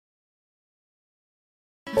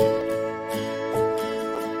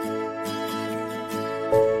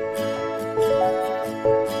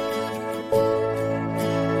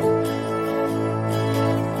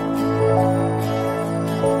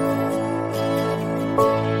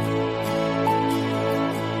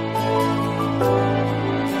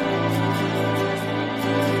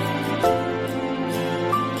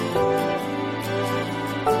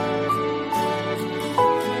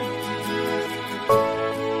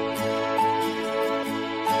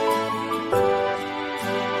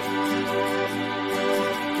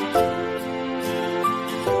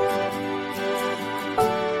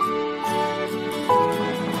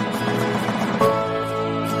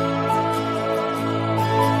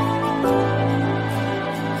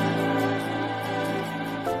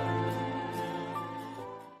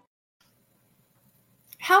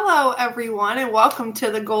Hello, everyone, and welcome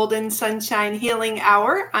to the Golden Sunshine Healing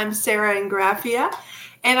Hour. I'm Sarah Ingraffia,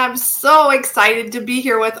 and I'm so excited to be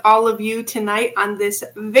here with all of you tonight on this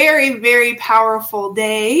very, very powerful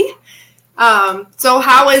day. So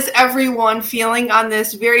how is everyone feeling on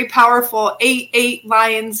this very powerful 8/8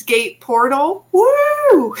 Lionsgate portal?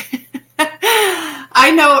 Woo!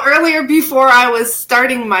 I know earlier before I was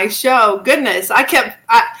starting my show, goodness,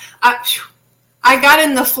 I got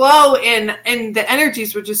in the flow and the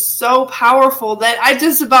energies were just so powerful that I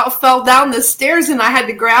just about fell down the stairs and I had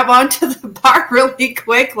to grab onto the bar really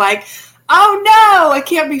quick, like, oh no, I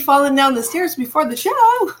can't be falling down the stairs before the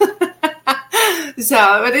show. But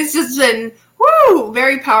it's just been,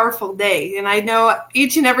 very powerful day. And I know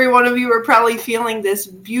each and every one of you are probably feeling this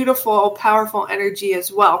beautiful, powerful energy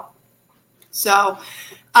as well. So,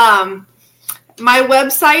 my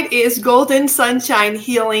website is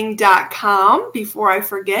goldensunshinehealing.com. Before I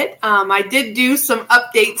forget, I did do some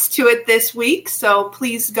updates to it this week, so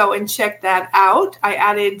please go and check that out. I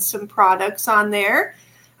added some products on there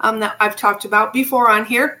that I've talked about before on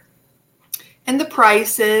here, and the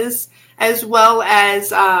prices, as well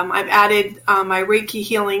as I've added my Reiki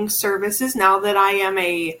healing services now that I am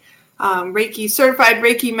a Reiki certified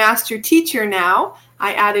Reiki master teacher now.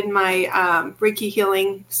 I added my Reiki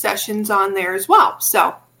healing sessions on there as well.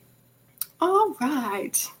 So, all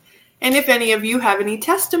right. And if any of you have any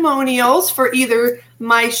testimonials for either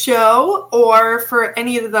my show or for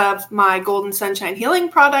any of my Golden Sunshine Healing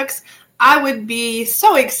products, I would be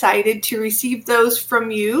so excited to receive those from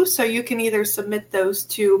you. So you can either submit those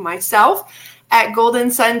to myself at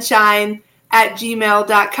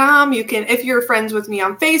goldensunshine@gmail.com. You can, if you're friends with me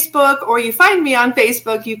on Facebook or you find me on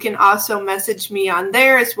Facebook, you can also message me on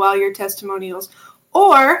there as well, your testimonials.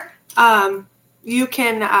 Or you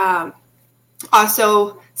can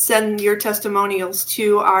also send your testimonials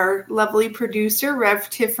to our lovely producer, Rev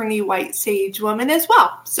Tiffany White Sage Woman as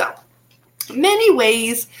well. So many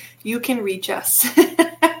ways you can reach us.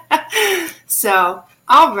 So,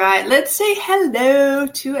 all right, let's say hello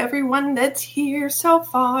to everyone that's here so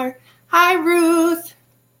far. Hi, Ruth.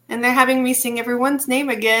 And they're having me sing everyone's name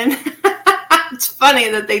again. It's funny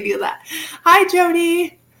that they do that. Hi,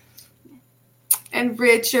 Jody. And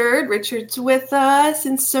Richard. Richard's with us.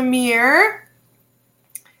 And Samir.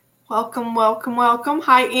 Welcome, welcome, welcome.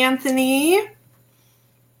 Hi, Anthony.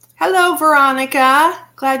 Hello, Veronica.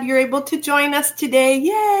 Glad you're able to join us today.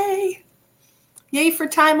 Yay. Yay for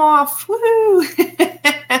time off. Woohoo.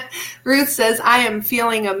 Ruth says, I am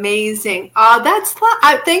feeling amazing.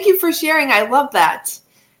 Thank you for sharing. I love that.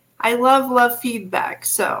 I love feedback.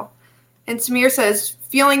 So, and Samir says,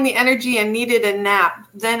 feeling the energy and needed a nap,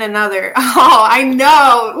 then another. Oh, I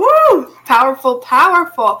know. Woo! Powerful,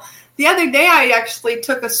 powerful. The other day, I actually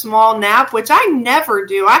took a small nap, which I never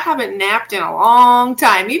do. I haven't napped in a long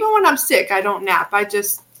time. Even when I'm sick, I don't nap.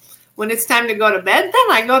 When it's time to go to bed,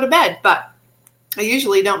 then I go to bed. But I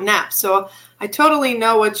usually don't nap. So I totally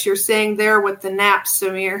know what you're saying there with the naps,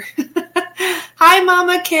 Samir. Hi,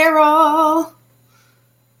 Mama Carol.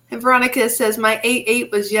 And Veronica says, my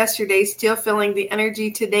 8/8 was yesterday, still feeling the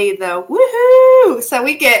energy today, though. Woohoo! So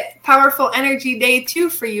we get powerful energy day 2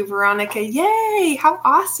 for you, Veronica. Yay! How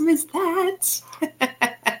awesome is that?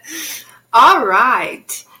 All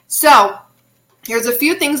right. So here's a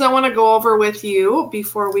few things I want to go over with you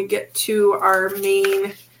before we get to our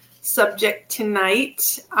main subject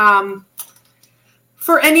tonight.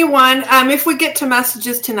 For anyone, if we get to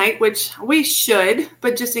messages tonight, which we should,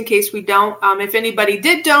 but just in case we don't, if anybody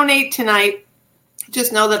did donate tonight,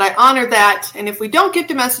 just know that I honor that. And if we don't get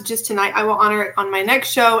to messages tonight, I will honor it on my next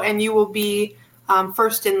show, and you will be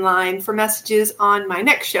first in line for messages on my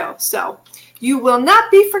next show. So you will not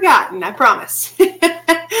be forgotten, I promise. But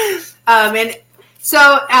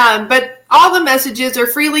all the messages are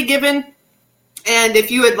freely given. And if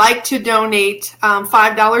you would like to donate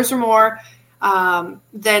 $5 or more,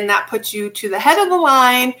 then that puts you to the head of the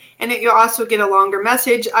line, and you'll also get a longer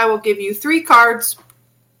message. I will give you 3 cards,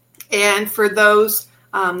 and for those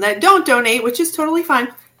that don't donate, which is totally fine,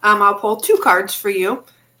 I'll pull 2 cards for you,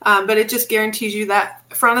 but it just guarantees you that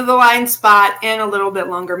front of the line spot and a little bit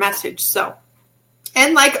longer message. So,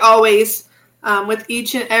 and like always, with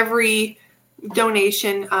each and every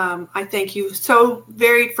donation, I thank you so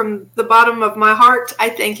very from the bottom of my heart. I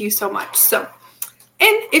thank you so much. So,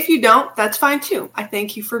 and if you don't, that's fine too. I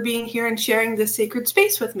thank you for being here and sharing this sacred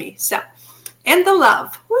space with me. So, and the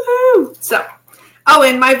love. Woohoo! So, oh,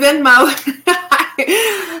 and my Venmo,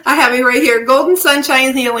 I have it right here. Golden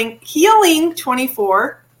Sunshine Healing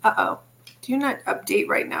 24. Do not update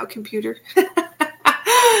right now, computer.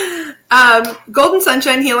 Golden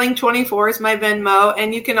Sunshine Healing 24 is my Venmo,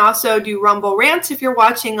 and you can also do Rumble Rants if you're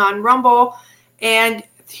watching on Rumble, and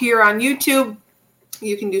here on YouTube,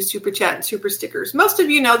 you can do Super Chat and Super Stickers. Most of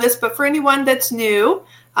you know this, but for anyone that's new,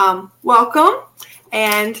 welcome,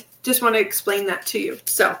 and just want to explain that to you,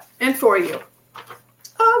 so, and for you.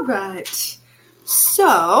 All right,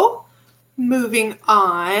 so moving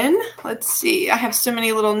on, let's see. I have so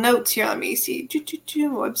many little notes here. Let me see.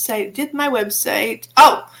 My website.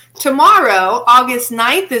 Oh, tomorrow, August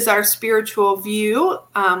 9th, is our Spiritual View,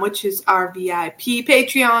 which is our VIP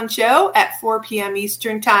Patreon show at 4 p.m.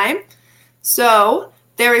 Eastern Time. So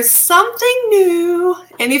there is something new.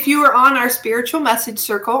 And if you were on our Spiritual Message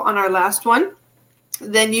Circle on our last one,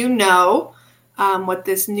 then you know what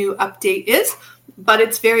this new update is. But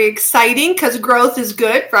it's very exciting because growth is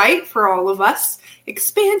good, right? For all of us.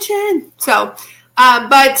 Expansion. So,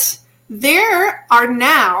 but there are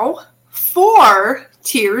now 4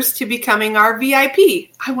 tiers to becoming our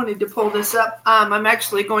VIP. I wanted to pull this up. I'm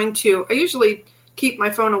actually going to, I usually keep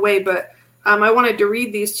my phone away, but I wanted to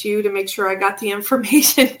read these to you to make sure I got the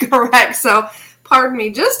information correct. So, pardon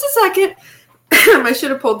me just a second. I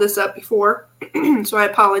should have pulled this up before. So I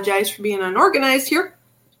apologize for being unorganized here.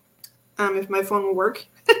 If my phone will work.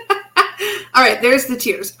 All right, there's the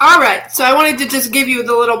tiers. All right, so I wanted to just give you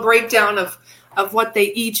the little breakdown of what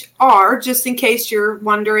they each are, just in case you're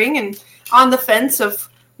wondering and on the fence of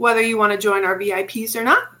whether you want to join our VIPs or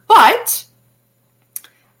not. But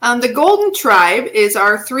the Golden Tribe is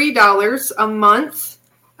our $3 a month,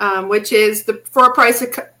 which is for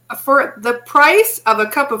the price of a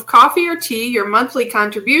cup of coffee or tea. Your monthly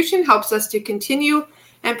contribution helps us to continue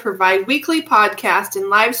and provide weekly podcast and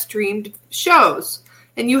live streamed shows.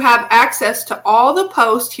 And you have access to all the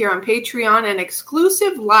posts here on Patreon, and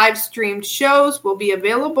exclusive live streamed shows will be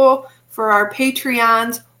available for our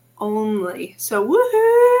Patreons only. So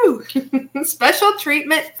woohoo! Special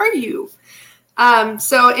treatment for you.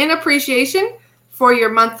 So in appreciation for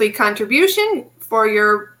your monthly contribution, for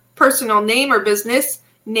your personal name or business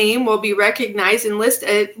name will be recognized and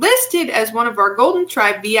listed as one of our Golden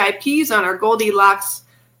Tribe VIPs on our Goldilocks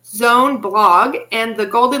Zone blog and the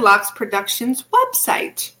Goldilocks Productions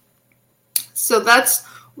website. So that's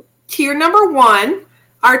tier number 1.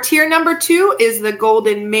 Our tier number 2 is the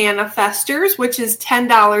Golden Manifestors, which is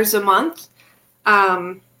 $10 a month.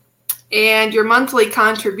 And your monthly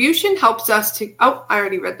contribution helps us to... Oh, I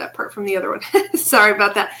already read that part from the other one. Sorry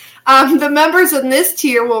about that. The members in this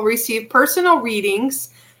tier will receive personal readings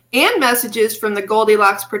and messages from the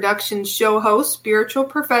Goldilocks Productions show hosts, spiritual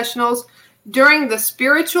professionals, during the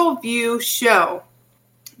Spiritual View show.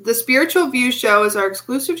 The Spiritual View show is our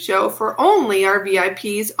exclusive show for only our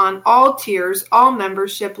VIPs on all tiers, all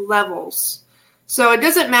membership levels. So it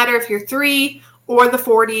doesn't matter if you're 3 or the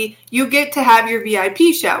 40, you get to have your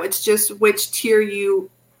VIP show. It's just which tier you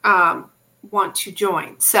want to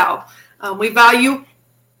join. So we value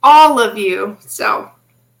all of you. So,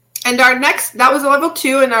 and our next, that was level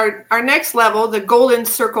 2, and our next level, the Golden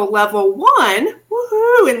Circle level 1,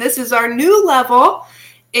 woohoo, and this is our new level,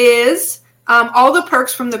 is all the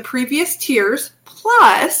perks from the previous tiers,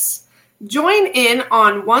 plus join in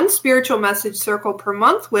on 1 spiritual message circle per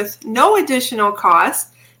month with no additional cost,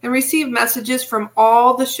 and receive messages from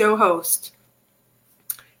all the show hosts.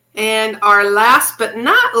 And our last but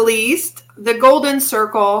not least, the Golden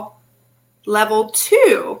Circle level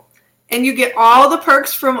 2. And you get all the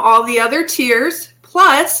perks from all the other tiers,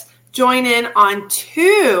 plus join in on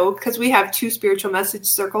 2, because we have 2 spiritual message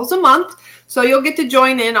circles a month. So you'll get to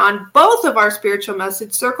join in on both of our spiritual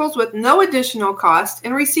message circles with no additional cost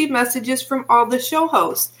and receive messages from all the show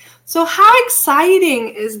hosts. So how exciting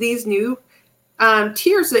is these new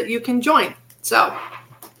tiers that you can join? So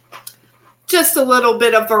just a little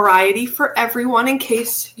bit of variety for everyone in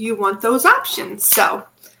case you want those options. So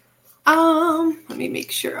let me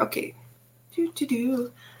make sure. Okay.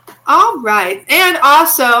 All right. And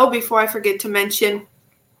also, before I forget to mention,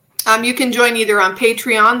 You can join either on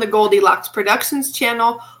Patreon, the Goldilocks Productions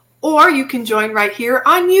channel, or you can join right here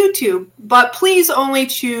on YouTube. But please only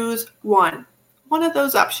choose one of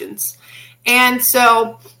those options. And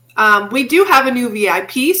so we do have a new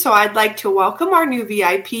VIP, so I'd like to welcome our new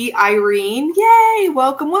VIP, Irene. Yay!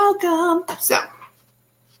 Welcome, welcome. So,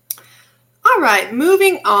 all right,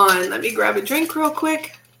 moving on. Let me grab a drink real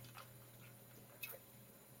quick.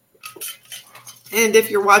 And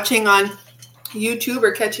if you're watching on YouTube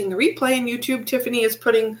or catching the replay in YouTube, Tiffany is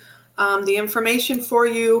putting the information for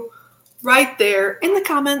you right there in the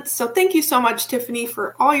comments. So thank you so much, Tiffany,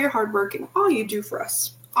 for all your hard work and all you do for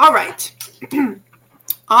us. All right.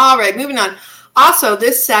 All right, moving on. Also,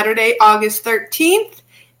 this Saturday, August 13th,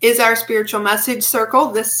 is our Spiritual Message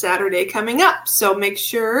Circle this Saturday coming up. So make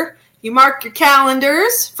sure you mark your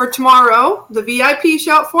calendars for tomorrow, the VIP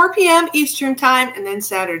show at 4 p.m. Eastern Time, and then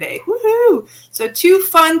Saturday. Woohoo! So 2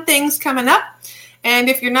 fun things coming up. And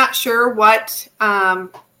if you're not sure what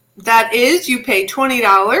that is, you pay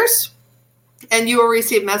 $20, and you will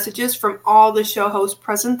receive messages from all the show hosts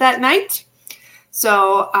present that night.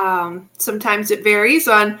 So sometimes it varies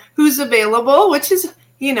on who's available, which is,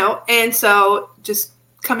 and so just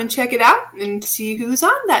come and check it out and see who's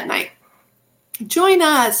on that night. Join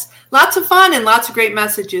us. Lots of fun and lots of great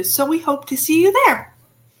messages. So we hope to see you there.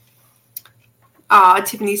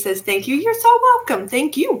 Tiffany says, thank you. You're so welcome.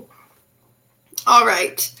 Thank you. All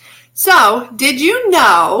right. So did you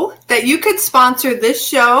know that you could sponsor this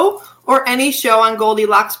show or any show on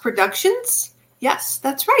Goldilocks Productions? Yes,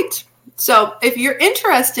 that's right. So if you're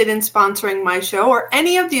interested in sponsoring my show or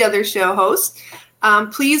any of the other show hosts,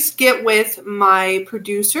 please get with my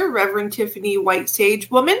producer, Reverend Tiffany White Sage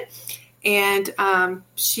Woman, and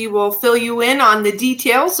she will fill you in on the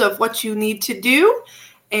details of what you need to do.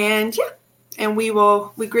 And we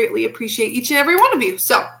greatly appreciate each and every one of you.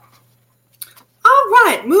 So, all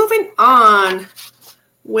right, moving on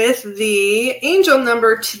with the angel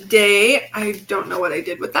number today. I don't know what I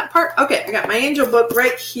did with that part. Okay, I got my angel book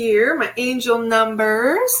right here, my angel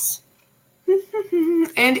numbers.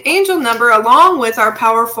 And angel number, along with our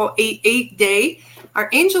powerful 8/8 day, our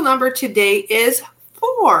angel number today is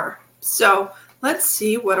 4. So let's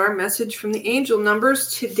see what our message from the angel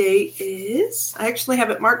numbers today is. I actually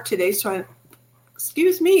have it marked today, so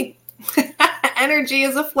excuse me. Energy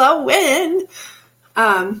is a flowing.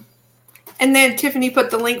 And then Tiffany put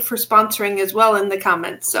the link for sponsoring as well in the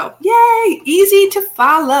comments. So yay, easy to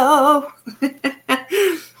follow.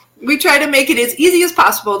 We try to make it as easy as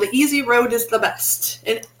possible. The easy road is the best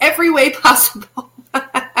in every way possible.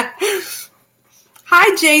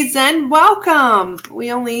 Hi, Jay Zen. Welcome.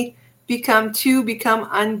 We only become 2, become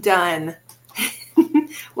undone.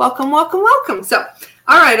 Welcome, welcome, welcome. So,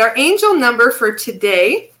 all right, our angel number for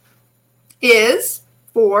today is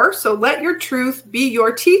 4. So let your truth be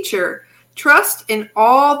your teacher. Trust in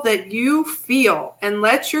all that you feel and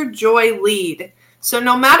let your joy lead. So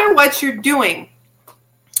no matter what you're doing,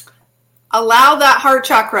 allow that heart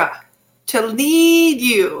chakra to lead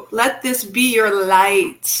you. Let this be your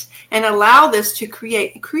light and allow this to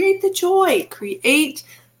create the joy, create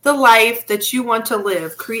the life that you want to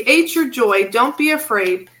live. Create your joy. Don't be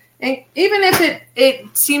afraid. And even if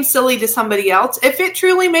it seems silly to somebody else, if it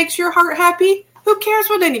truly makes your heart happy, who cares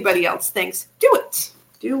what anybody else thinks? Do it.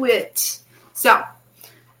 Do it. So,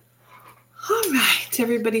 all right,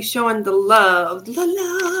 everybody showing the love.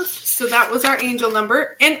 So that was our angel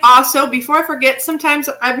number. And also, before I forget, sometimes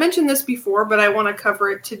I've mentioned this before, but I want to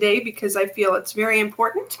cover it today because I feel it's very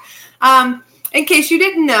important. In case you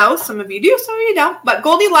didn't know, some of you do, some of you don't, but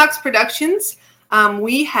Goldilocks Productions,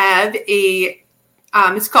 we have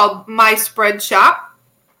it's called My Spread Shop,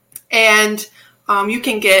 and you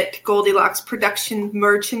can get Goldilocks Production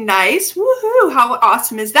merchandise. Woohoo! How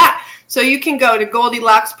awesome is that? So you can go to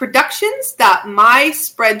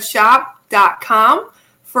GoldilocksProductions.myspreadshop.com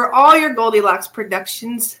for all your Goldilocks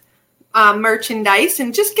Productions merchandise,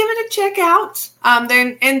 and just give it a check out.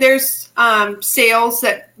 There's sales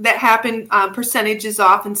that happen, percentages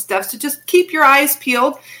off and stuff. So just keep your eyes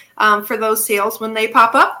peeled for those sales when they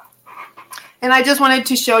pop up. And I just wanted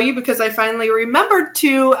to show you because I finally remembered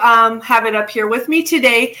to have it up here with me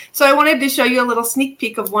today. So I wanted to show you a little sneak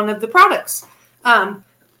peek of one of the products.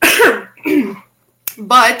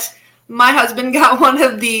 But my husband got one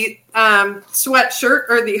of the sweatshirt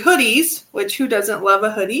or the hoodies, which who doesn't love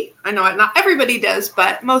a hoodie? I know not everybody does,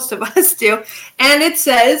 but most of us do. And it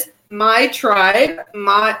says, My Tribe,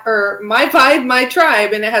 my vibe, my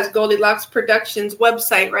tribe. And it has Goldilocks Productions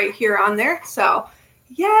website right here on there. So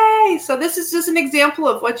yay! So this is just an example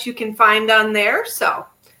of what you can find on there. So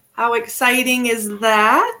how exciting is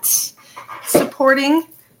that? Supporting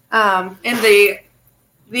and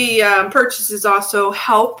purchases also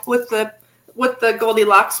help with the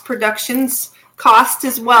Goldilocks Productions cost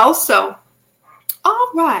as well. So,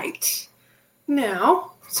 all right.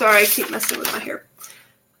 Now, sorry, I keep messing with my hair.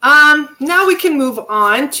 Now we can move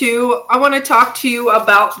on to, I want to talk to you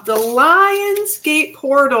about the Lionsgate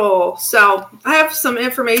portal. So I have some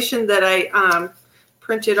information that I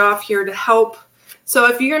printed off here to help. So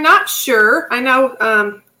if you're not sure, I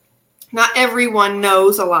know not everyone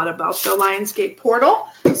knows a lot about the Lionsgate portal.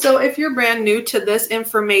 So if you're brand new to this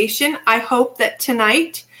information, I hope that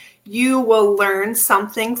tonight you will learn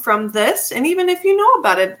something from this. And even if you know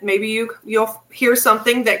about it, maybe you'll hear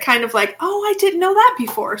something that kind of like, oh, I didn't know that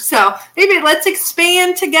before. So maybe let's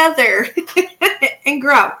expand together and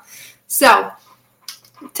grow. So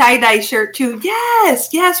tie-dye shirt too.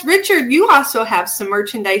 Yes, Richard, you also have some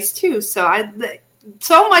merchandise too. So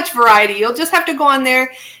so much variety. You'll just have to go on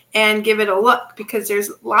there and give it a look because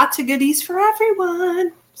there's lots of goodies for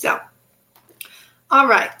everyone. So, all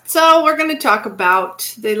right. So we're going to talk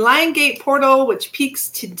about the Lionsgate portal, which peaks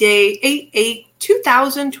today,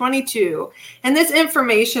 8/8/2022. And this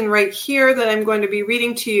information right here that I'm going to be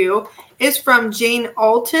reading to you is from Jane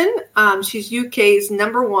Alton. She's UK's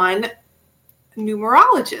 #1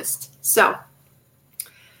 numerologist. So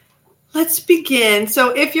let's begin.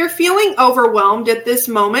 So if you're feeling overwhelmed at this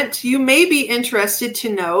moment, you may be interested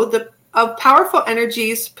to know of powerful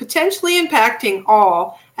energies potentially impacting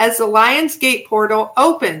all as the Lionsgate portal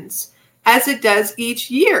opens, as it does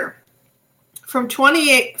each year. From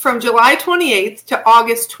July 28th to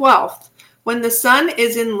August 12th, when the sun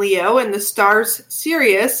is in Leo and the stars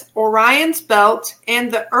Sirius, Orion's belt,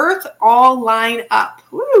 and the earth all line up.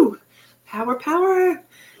 Woo! Power.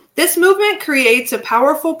 This movement creates a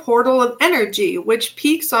powerful portal of energy, which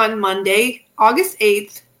peaks on Monday, August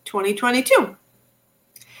 8th, 2022.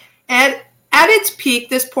 At its peak,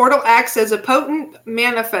 this portal acts as a potent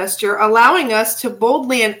manifester, allowing us to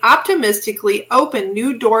boldly and optimistically open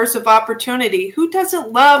new doors of opportunity. Who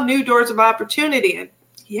doesn't love new doors of opportunity?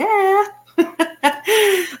 Yeah.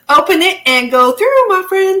 Open it and go through, my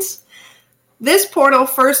friends. This portal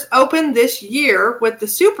first opened this year with the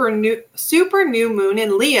super new moon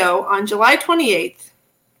in Leo on July 28th,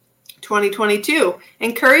 2022,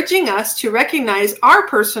 encouraging us to recognize our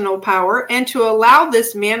personal power and to allow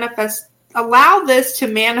this to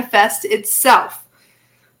manifest itself.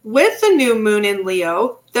 With the new moon in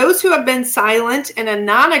Leo, those who have been silent in a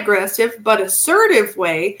non-aggressive but assertive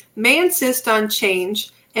way may insist on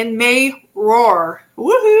change and may roar.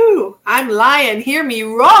 Woohoo! I'm lion, hear me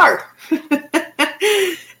roar!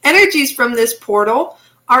 Energies from this portal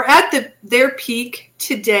are at their peak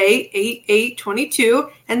today,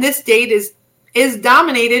 8/8/22, and this date is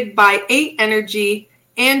dominated by 8 energy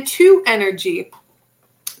and 2 energy.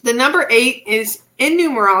 The number 8 is in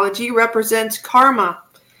numerology represents karma.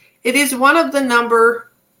 It is the one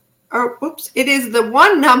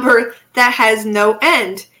number that has no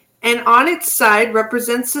end, and on its side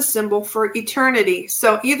represents the symbol for eternity.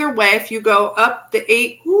 So either way, if you go up the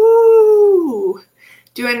 8, woo,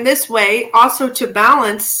 doing this way, also to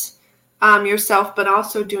balance yourself, but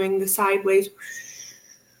also doing the sideways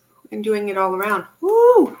and doing it all around.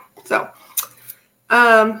 Woo! So,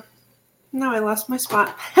 now I lost my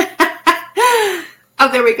spot. Oh,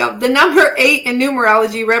 there we go. The number 8 in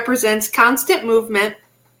numerology represents constant movement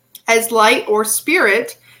as light or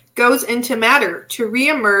spirit goes into matter to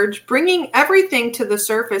reemerge, bringing everything to the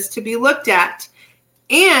surface to be looked at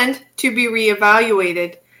and to be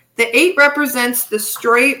reevaluated. The 8 represents the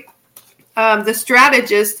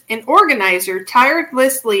strategist and organizer,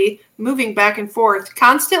 tirelessly moving back and forth,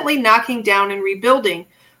 constantly knocking down and rebuilding.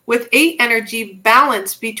 With 8 energy,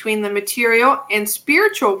 balance between the material and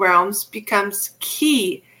spiritual realms becomes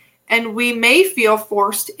key, and we may feel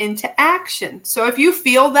forced into action. So if you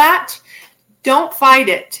feel that, don't fight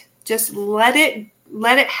it. Just let it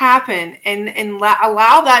happen and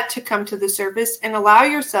allow that to come to the surface and allow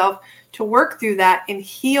yourself to work through that and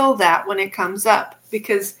heal that when it comes up,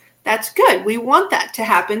 because that's good. We want that to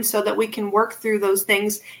happen so that we can work through those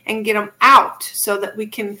things and get them out so that we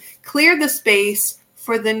can clear the space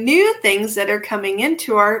for the new things that are coming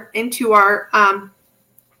into our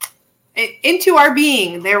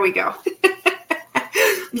being. There we go.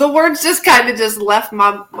 The words just kind of just left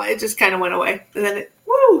it just kind of went away. And then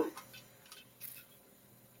woo!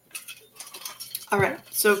 All right.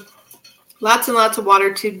 So lots and lots of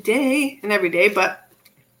water today and every day, but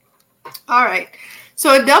all right.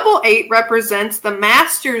 So a double 8 represents the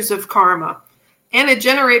masters of karma and a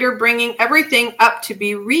generator bringing everything up to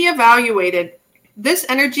be reevaluated. This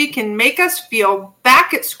energy can make us feel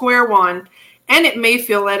back at square one, and it may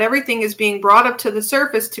feel that everything is being brought up to the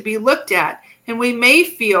surface to be looked at. and we may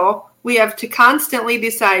feel we have to constantly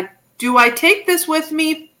decide, do I take this with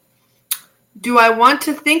me? Do I want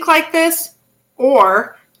to think like this?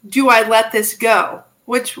 Or do I let this go?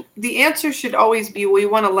 Which the answer should always be, we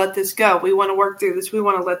want to let this go. We want to work through this. We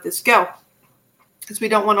want to let this go. Because we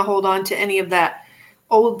don't want to hold on to any of that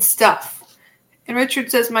old stuff. And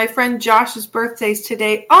Richard says, my friend Josh's birthday is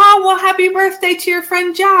today. Oh, well, happy birthday to your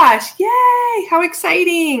friend Josh. Yay! How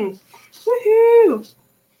exciting. Woohoo!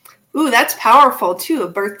 Ooh, that's powerful, too, a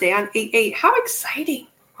birthday on 8/8. How exciting.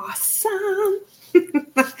 Awesome.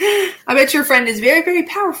 I bet your friend is very, very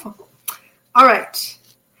powerful. All right.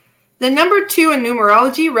 The number 2 in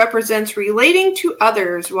numerology represents relating to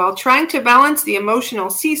others while trying to balance the emotional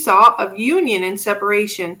seesaw of union and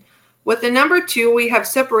separation. With the number 2, we have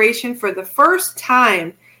separation for the first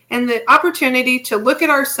time and the opportunity to look at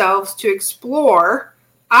ourselves to explore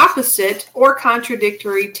opposite or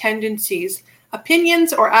contradictory tendencies,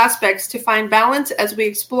 opinions, or aspects to find balance as we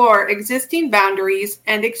explore existing boundaries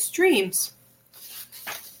and extremes.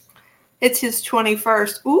 It's his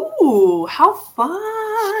 21st. Ooh, how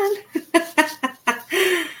fun.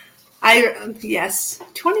 Yes,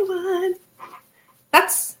 21.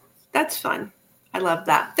 That's fun. I love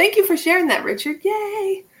that. Thank you for sharing that, Richard.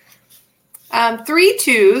 Yay. 3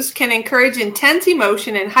 2s can encourage intense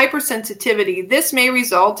emotion and hypersensitivity. This may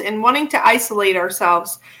result in wanting to isolate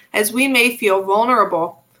ourselves as we may feel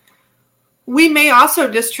vulnerable. We may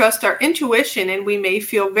also distrust our intuition and we may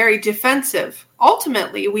feel very defensive.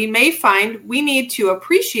 Ultimately, we may find we need to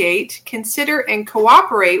appreciate, consider, and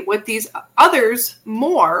cooperate with these others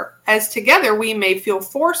more, as together we may feel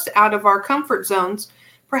forced out of our comfort zones,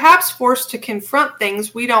 perhaps forced to confront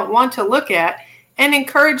things we don't want to look at, and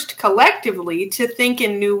encouraged collectively to think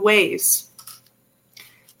in new ways.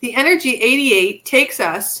 The energy 88 takes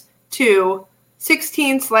us to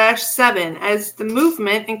 16/7 as the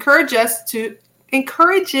movement encourages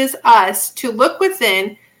us to look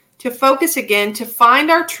within, to focus again, to find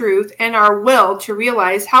our truth and our will to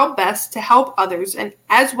realize how best to help others and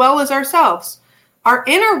as well as ourselves. Our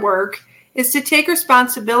inner work is to take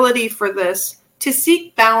responsibility for this, to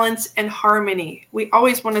seek balance and harmony. We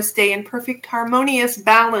always want to stay in perfect harmonious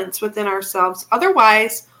balance within ourselves.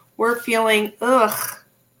 Otherwise, we're feeling,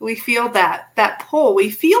 we feel that pull. We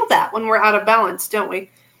feel that when we're out of balance, don't we?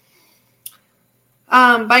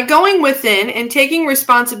 By going within and taking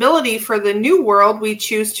responsibility for the new world we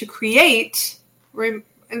choose to create, and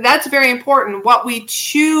that's very important, what we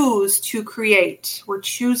choose to create. We're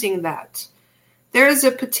choosing that. There is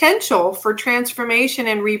a potential for transformation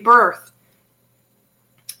and rebirth.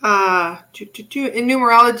 In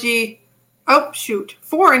numerology,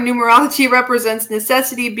 4 in numerology represents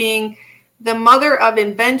necessity being the mother of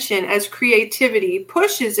invention, as creativity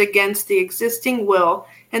pushes against the existing will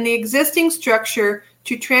and the existing structure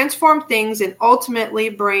to transform things and ultimately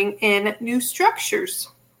bring in new structures.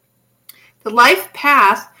 The life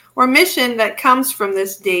path or mission that comes from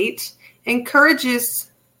this date encourages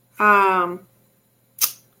us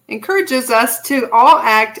to all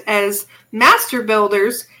act as master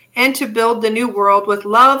builders and to build the new world with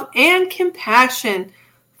love and compassion,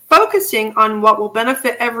 focusing on what will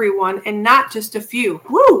benefit everyone and not just a few.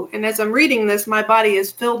 Woo! And as I'm reading this, my body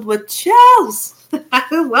is filled with chills. I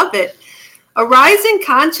love it. A rising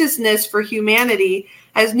consciousness for humanity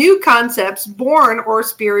as new concepts born or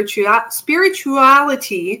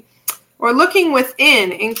spirituality or looking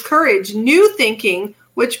within encourage new thinking,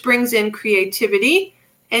 which brings in creativity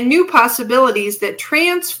and new possibilities that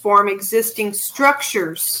transform existing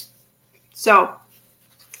structures. So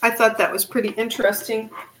I thought that was pretty interesting.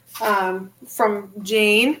 From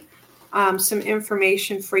Jane, some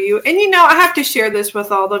information for you. And I have to share this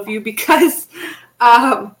with all of you because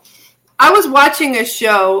I was watching a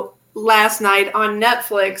show last night on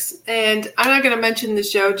Netflix, and I'm not going to mention the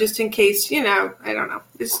show just in case, I don't know.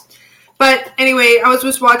 But anyway, I was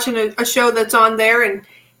just watching a show that's on there,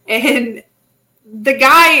 and the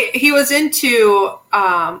guy, he was into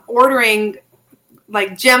ordering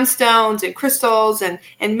like gemstones and crystals and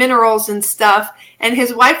minerals and stuff. And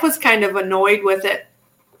his wife was kind of annoyed with it.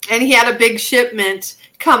 And he had a big shipment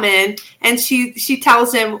come in, and she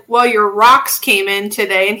tells him, well, your rocks came in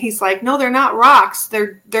today. And he's like, no, they're not rocks.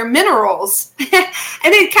 They're minerals. And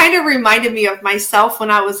it kind of reminded me of myself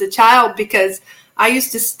when I was a child, because I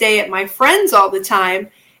used to stay at my friends all the time,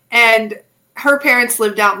 and her parents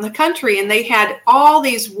lived out in the country, and they had all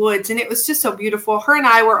these woods, and it was just so beautiful. Her and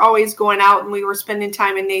I were always going out, and we were spending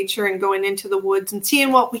time in nature and going into the woods and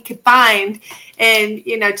seeing what we could find, and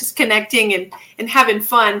just connecting and having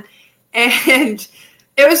fun. And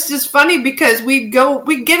it was just funny because we'd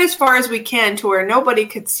get as far as we can to where nobody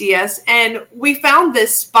could see us. And we found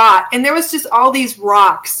this spot and there was just all these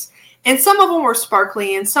rocks and some of them were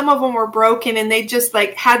sparkly and some of them were broken. And they just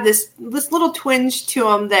like had this little twinge to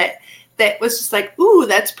them that was just like, ooh,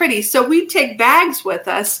 that's pretty. So we'd take bags with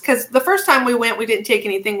us because the first time we went, we didn't take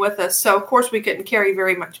anything with us. So of course we couldn't carry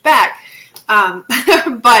very much back.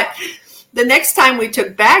 But the next time we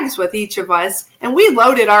took bags with each of us and we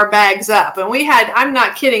loaded our bags up and we had, I'm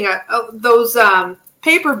not kidding, those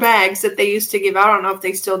paper bags that they used to give out. I don't know if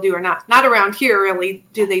they still do or not. Not around here really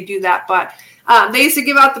do they do that, but they used to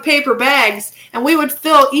give out the paper bags and we would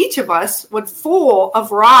fill each of us with full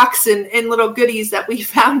of rocks and little goodies that we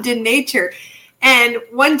found in nature. And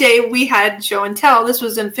one day we had show and tell. This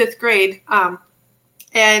was in 5th grade.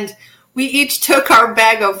 And we each took our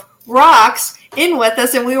bag of rocks in with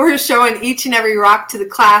us and we were showing each and every rock to the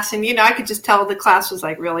class. And, I could just tell the class was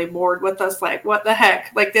like really bored with us. Like, what the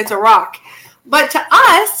heck? Like, it's a rock. But to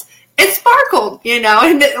us, it sparkled,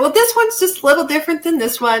 and this one's just a little different than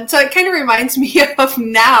this one. So it kind of reminds me of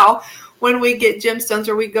now when we get gemstones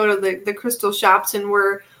or we go to the crystal shops and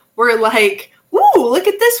we're like, ooh, look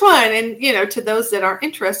at this one. And, to those that aren't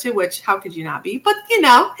interested, which how could you not be? But,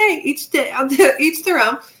 hey, each their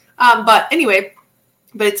own. But anyway,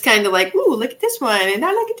 but it's kind of like, ooh, look at this one. And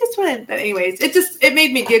I look at this one. But anyways, it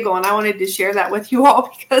made me giggle. And I wanted to share that with you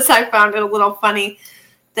all because I found it a little funny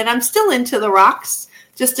that I'm still into the rocks,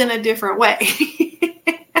 just in a different way.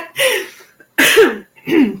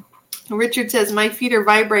 Richard says, my feet are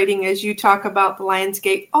vibrating as you talk about the Lion's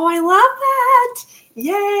Gate. Oh, I love that.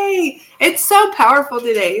 Yay. It's so powerful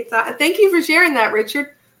today. Thank you for sharing that,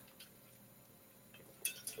 Richard.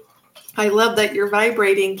 I love that you're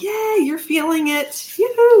vibrating. Yay, you're feeling it.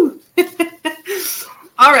 Yoo-hoo.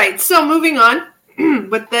 All right, so moving on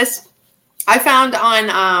with this. I found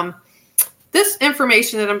on this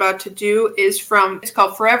information that I'm about to do is from, it's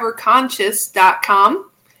called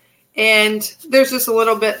foreverconscious.com. And there's just a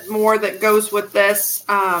little bit more that goes with this.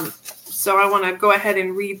 So I want to go ahead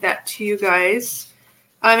and read that to you guys.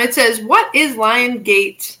 It says, what is Lion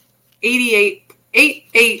Gate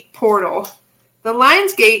 88 portal? The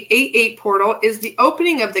Lion's Gate 88 portal is the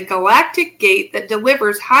opening of the galactic gate that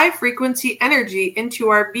delivers high-frequency energy into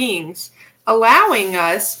our beings, allowing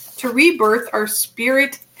us to rebirth our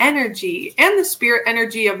spirit energy and the spirit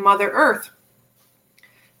energy of Mother Earth.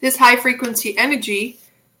 This high-frequency energy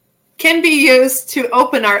can be used to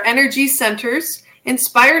open our energy centers,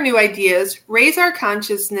 inspire new ideas, raise our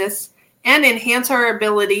consciousness, and enhance our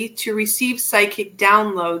ability to receive psychic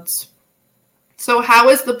downloads. So how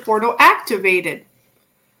is the portal activated?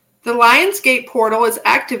 The Lion's Gate portal is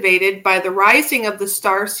activated by the rising of the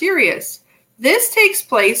star Sirius. This takes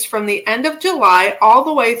place from the end of July all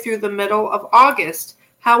the way through the middle of August.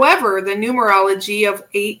 However, the numerology of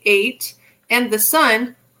 88 and the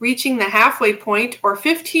sun reaching the halfway point or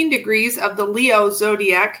 15 degrees of the Leo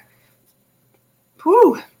zodiac,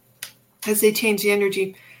 as they change the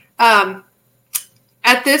energy. At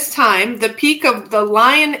this time, the peak of the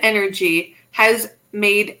lion energy has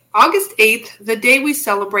made August 8th the day we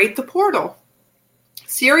celebrate the portal.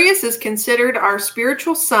 Sirius is considered our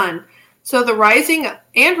spiritual sun, so the rising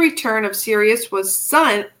and return of Sirius was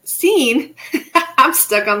seen. I'm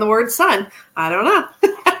stuck on the word sun. I don't know.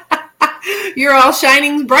 You're all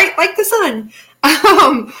shining bright like the sun.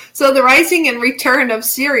 So the rising and return of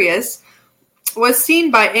Sirius was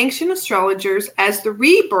seen by ancient astrologers as the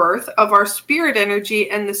rebirth of our spirit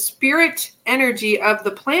energy and the spirit energy of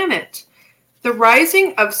the planet. The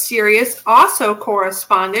rising of Sirius also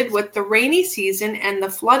corresponded with the rainy season and the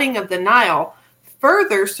flooding of the Nile,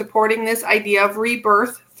 further supporting this idea of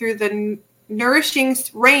rebirth through the nourishing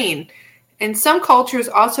rain. And some cultures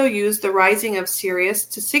also use the rising of Sirius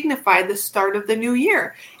to signify the start of the new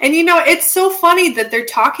year. And it's so funny that they're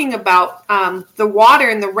talking about the water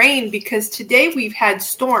and the rain, because today we've had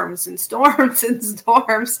storms and storms and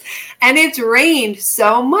storms, and it's rained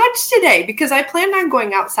so much today because I planned on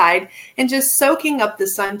going outside and just soaking up the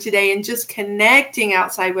sun today and just connecting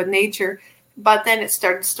outside with nature. But then it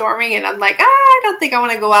started storming and I'm like, I don't think I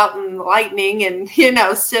want to go out in lightning and,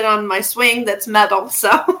 sit on my swing that's metal. So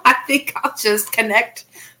I think I'll just connect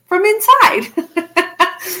from inside.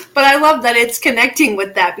 But I love that it's connecting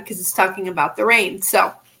with that because it's talking about the rain.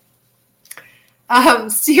 So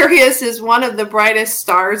Sirius is one of the brightest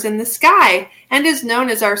stars in the sky and is known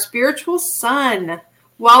as our spiritual sun.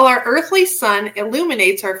 While our earthly sun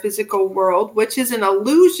illuminates our physical world, which is an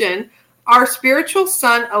illusion, our spiritual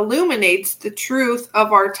sun illuminates the truth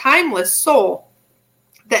of our timeless soul.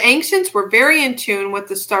 The ancients were very in tune with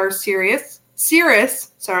the star Sirius,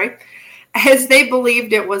 as they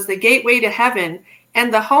believed it was the gateway to heaven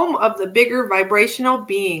and the home of the bigger vibrational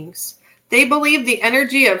beings. They believed the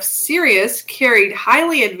energy of Sirius carried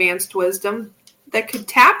highly advanced wisdom that could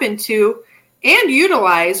tap into and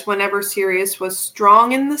utilize whenever Sirius was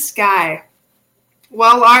strong in the sky.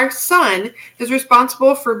 While our sun is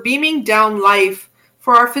responsible for beaming down life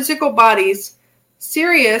for our physical bodies,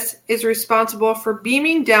 Sirius is responsible for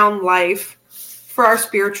beaming down life for our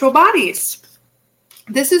spiritual bodies.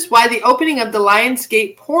 This is why the opening of the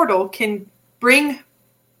Lionsgate portal can bring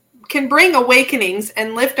awakenings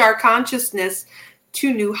and lift our consciousness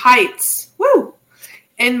to new heights. Woo!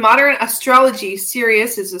 In modern astrology,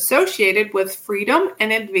 Sirius is associated with freedom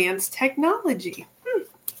and advanced technology.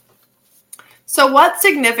 So what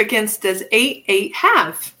significance does 88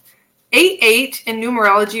 have? 88 in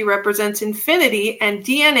numerology represents infinity and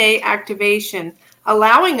DNA activation,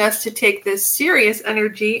 allowing us to take this Sirius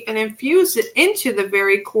energy and infuse it into the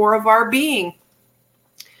very core of our being.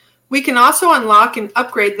 We can also unlock and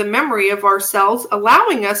upgrade the memory of ourselves,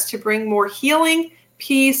 allowing us to bring more healing,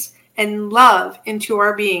 peace, and love into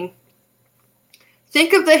our being.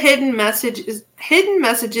 Think of the hidden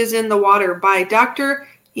messages in the water by Dr.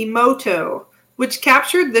 Emoto, which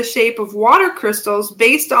captured the shape of water crystals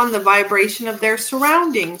based on the vibration of their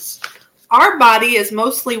surroundings. Our body is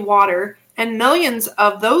mostly water, and millions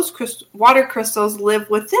of those water crystals live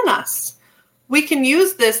within us. We can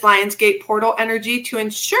use this Lionsgate portal energy to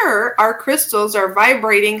ensure our crystals are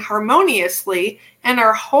vibrating harmoniously and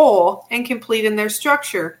are whole and complete in their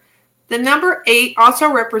structure. The number 8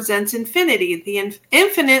 also represents infinity, the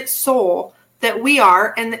infinite soul that we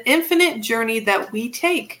are and the infinite journey that we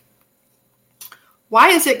take. Why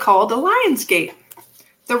is it called a Lionsgate?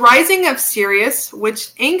 The rising of Sirius,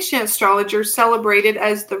 which ancient astrologers celebrated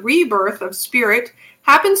as the rebirth of spirit,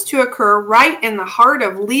 happens to occur right in the heart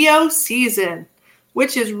of Leo season,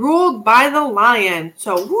 which is ruled by the lion.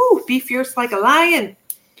 So, woo, be fierce like a lion.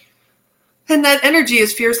 And that energy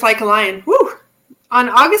is fierce like a lion. Woo! On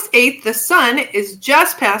August 8th, the sun is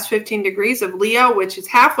just past 15 degrees of Leo, which is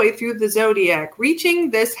halfway through the zodiac. Reaching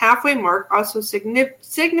this halfway mark also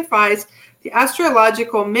signifies the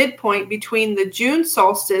astrological midpoint between the June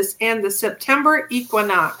solstice and the September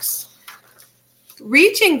equinox.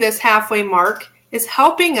 Reaching this halfway mark is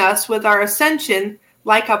helping us with our ascension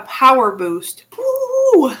like a power boost.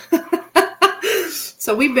 Woo!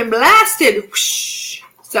 So we've been blasted. Whoosh.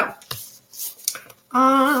 So,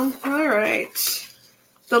 all right.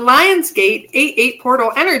 The Lionsgate 88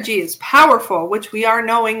 portal energy is powerful, which we are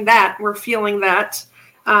knowing that. We're feeling that.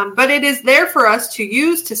 But it is there for us to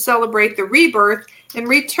use to celebrate the rebirth and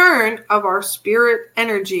return of our spirit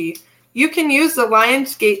energy. You can use the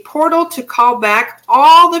Lionsgate portal to call back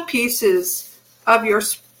all the pieces of your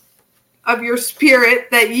spirit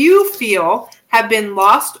that you feel have been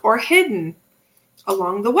lost or hidden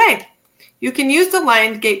along the way. You can use the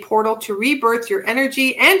Lionsgate portal to rebirth your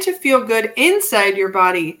energy and to feel good inside your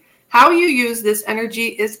body. How you use this energy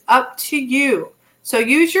is up to you. So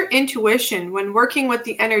use your intuition when working with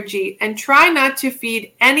the energy and try not to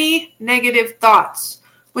feed any negative thoughts,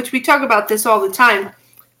 which we talk about this all the time.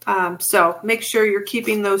 So make sure you're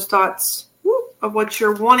keeping those thoughts of what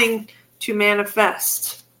you're wanting to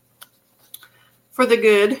manifest for the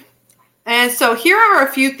good. And so here are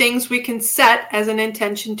a few things we can set as an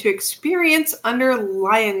intention to experience under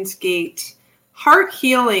Lionsgate. Heart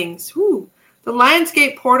healings. Woo. The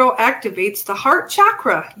Lionsgate portal activates the heart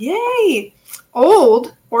chakra. Yay!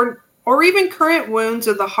 Old or even current wounds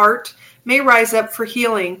of the heart may rise up for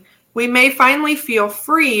healing. We may finally feel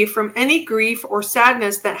free from any grief or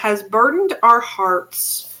sadness that has burdened our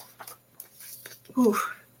hearts. Ooh.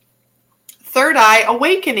 Third eye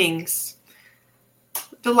awakenings.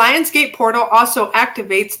 The Lionsgate portal also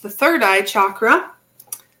activates the third eye chakra.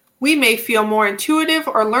 We may feel more intuitive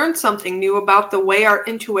or learn something new about the way our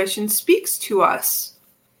intuition speaks to us.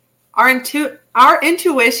 Our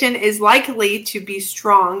intuition is likely to be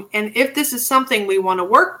strong, and if this is something we want to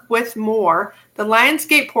work with more, the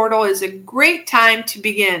Lionsgate portal is a great time to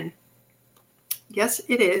begin. Yes,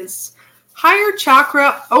 it is. Higher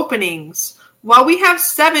chakra openings. While we have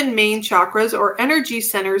 7 main chakras or energy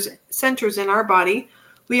centers in our body,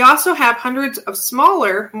 we also have hundreds of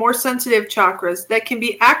smaller, more sensitive chakras that can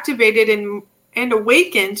be activated and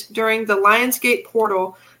awakened during the Lionsgate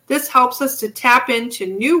portal. This helps us to tap into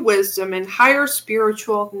new wisdom and higher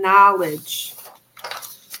spiritual knowledge.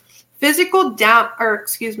 Psychic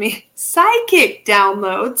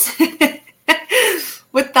downloads.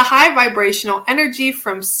 With the high vibrational energy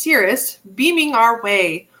from Sirius beaming our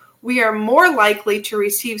way, we are more likely to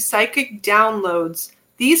receive psychic downloads.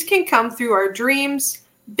 These can come through our dreams,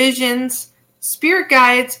 visions, spirit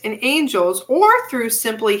guides, and angels, or through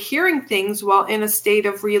simply hearing things while in a state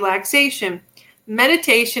of relaxation.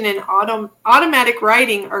 Meditation and automatic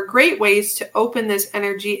writing are great ways to open this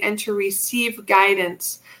energy and to receive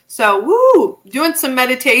guidance. So, doing some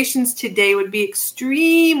meditations today would be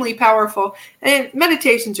extremely powerful. And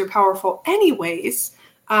meditations are powerful anyways,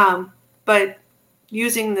 but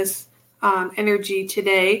using this energy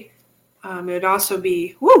today, it would also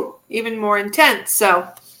be, even more intense. So,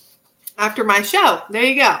 after my show, there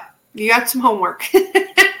you go. You got some homework.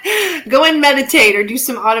 Go and meditate or do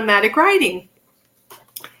some automatic writing.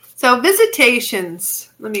 So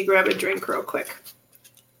visitations. Let me grab a drink real quick.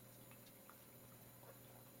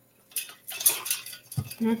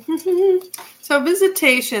 So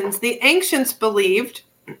visitations. The ancients believed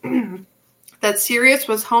that Sirius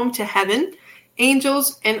was home to heaven,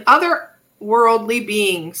 angels, and other worldly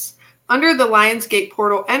beings. Under the Lionsgate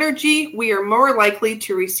portal energy, we are more likely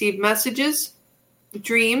to receive messages,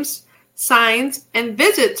 dreams, signs, and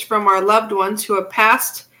visits from our loved ones who have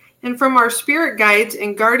passed, and from our spirit guides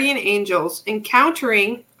and guardian angels.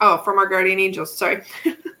 Encountering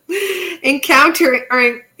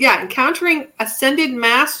ascended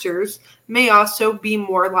masters may also be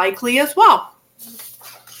more likely as well.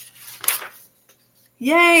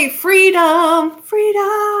 Yay, freedom,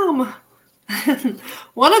 freedom.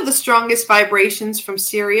 One of the strongest vibrations from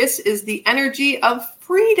Sirius is the energy of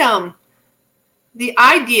freedom. The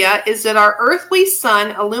idea is that our earthly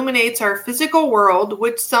sun illuminates our physical world,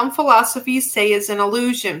 which some philosophies say is an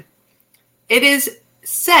illusion. It is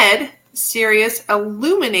said Sirius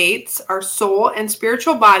illuminates our soul and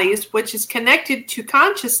spiritual bodies, which is connected to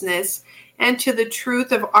consciousness and to the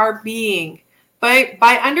truth of our being.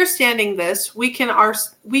 By understanding this, we can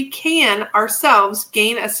ourselves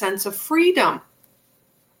gain a sense of freedom.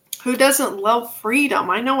 Who doesn't love freedom?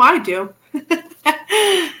 I know I do.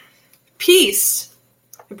 Peace.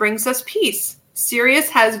 It brings us peace. Sirius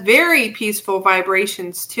has very peaceful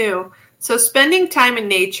vibrations too. So spending time in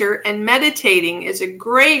nature and meditating is a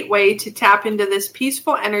great way to tap into this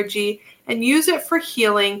peaceful energy and use it for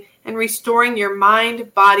healing and restoring your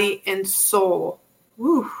mind, body, and soul.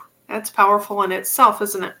 Woo, that's powerful in itself,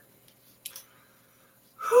 isn't it?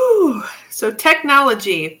 Whew. So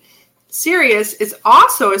technology. Sirius is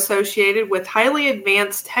also associated with highly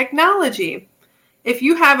advanced technology. If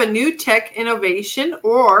you have a new tech innovation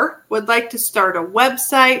or would like to start a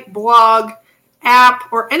website, blog,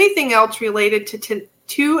 app, or anything else related to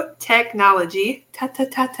technology,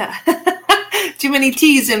 too many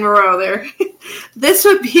T's in a row there, this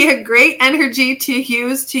would be a great energy to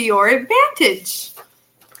use to your advantage.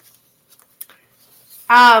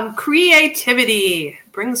 Creativity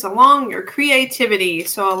brings along your creativity,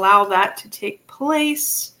 so allow that to take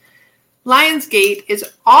place. Lionsgate is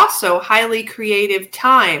also highly creative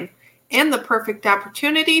time and the perfect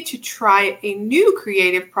opportunity to try a new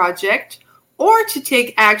creative project or to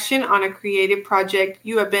take action on a creative project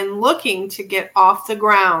you have been looking to get off the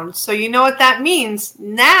ground. So you know what that means.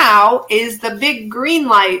 Now is the big green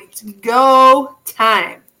light. Go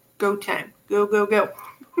time. Go time. Go, go, go.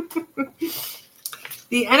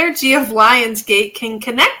 The energy of Lionsgate can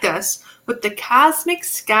connect us with the cosmic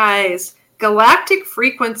skies, galactic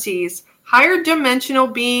frequencies, higher dimensional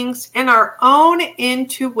beings, and our own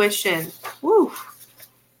intuition. Woo!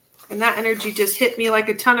 And that energy just hit me like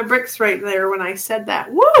a ton of bricks right there when I said that.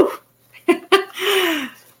 Woo!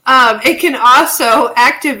 It can also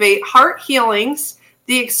activate heart healings,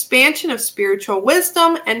 the expansion of spiritual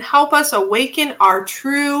wisdom, and help us awaken our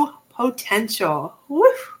true potential. Woo!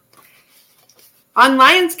 On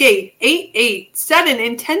Lionsgate 88, set an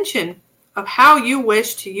intention of how you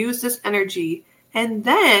wish to use this energy, and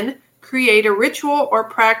then create a ritual or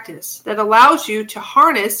practice that allows you to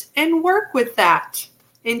harness and work with that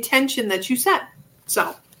intention that you set.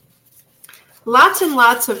 So, lots and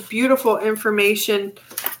lots of beautiful information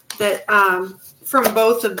that from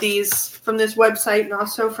both of these, from this website and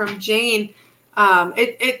also from Jane.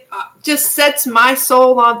 It just sets my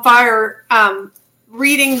soul on fire.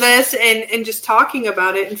 Reading this and just talking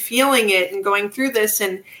about it and feeling it and going through this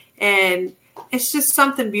and it's just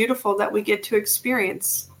something beautiful that we get to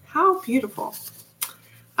experience. How beautiful.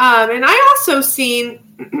 And I also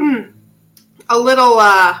seen a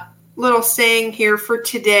little saying here for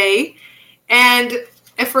today, and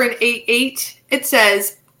for an 8-8 it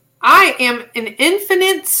says, I am an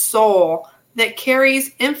infinite soul that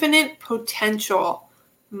carries infinite potential.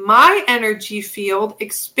 My energy field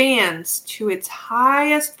expands to its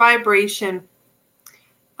highest vibration.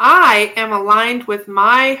 I am aligned with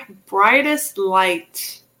my brightest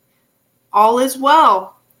light. All is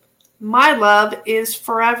well. My love is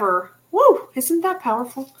forever. Woo! Isn't that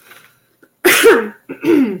powerful?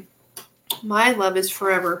 My love is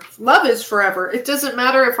forever. Love is forever. It doesn't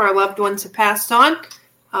matter if our loved ones have passed on.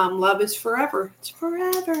 Love is forever. It's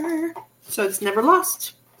forever. So it's never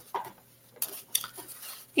lost.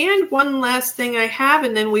 And one last thing I have,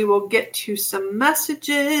 and then we will get to some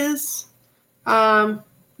messages.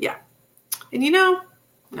 Yeah. And no,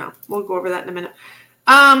 we'll go over that in a minute.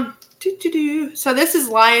 So this is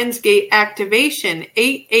Lionsgate Activation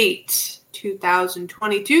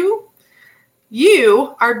 8/8/2022.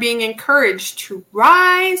 You are being encouraged to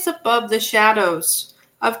rise above the shadows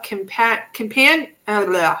of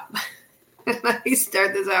Let me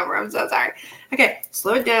start this over. I'm so sorry. Okay,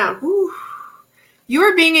 slow it down. Whew. You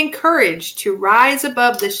are being encouraged to rise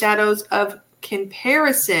above the shadows of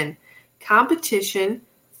comparison, competition,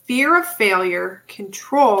 fear of failure,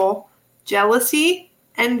 control, jealousy,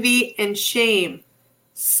 envy, and shame.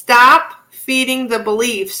 Stop feeding the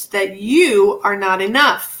beliefs that you are not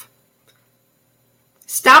enough.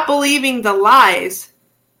 Stop believing the lies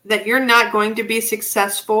that you're not going to be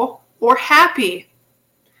successful or happy.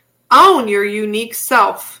 Own your unique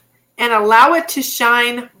self and allow it to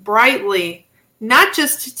shine brightly, not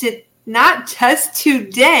just today,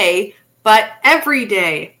 but every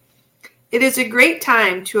day. It is a great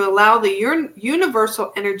time to allow the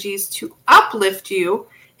universal energies to uplift you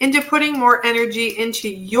into putting more energy into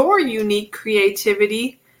your unique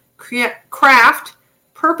creativity, craft,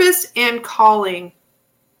 purpose, and calling.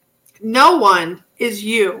 No one is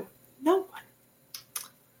you. No one.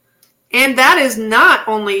 And that is not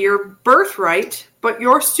only your birthright, but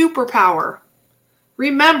your superpower.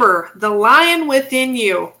 Remember the lion within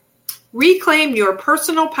you. Reclaim your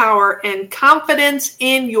personal power and confidence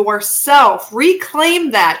in yourself.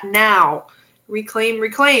 Reclaim that now.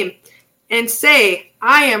 Reclaim. And say,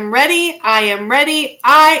 I am ready, I am ready,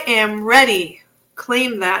 I am ready.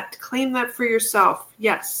 Claim that. Claim that for yourself.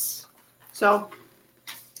 Yes. So,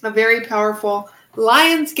 a very powerful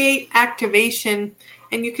Lionsgate activation.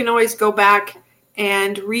 And you can always go back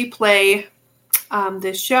and replay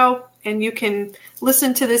this show. And you can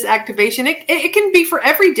listen to this activation. It can be for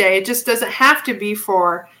every day. It just doesn't have to be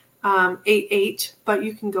for 8/8. But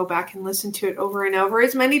you can go back and listen to it over and over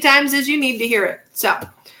as many times as you need to hear it. So,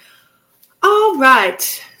 all right.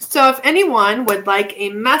 So if anyone would like a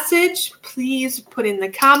message, please put in the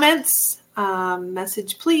comments.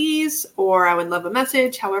 Message, please. Or I would love a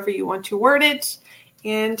message, however you want to word it.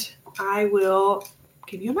 And I will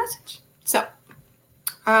give you a message. So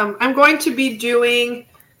I'm going to be doing...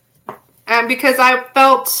 because I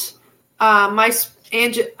felt my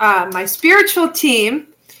spiritual team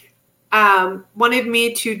wanted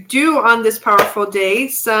me to do on this powerful day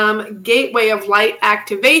some Gateway of Light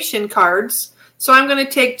activation cards. So I'm going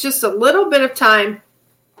to take just a little bit of time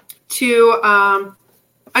to... I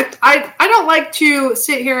don't like to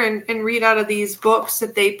sit here and read out of these books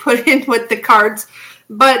that they put in with the cards,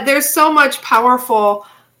 but there's so much powerful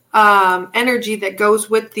energy that goes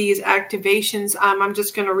with these activations. I'm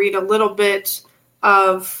just going to read a little bit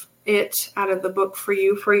of it out of the book for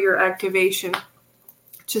you for your activation,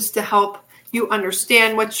 just to help you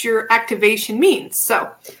understand what your activation means.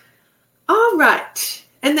 So, all right.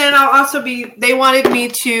 And then I'll also they wanted me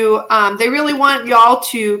to, they really want y'all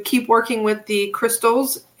to keep working with the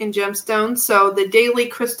crystals and gemstones. So the daily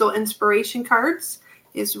crystal inspiration cards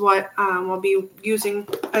is what we'll be using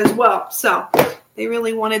as well. So they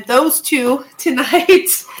really wanted those two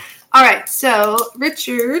tonight. All right. So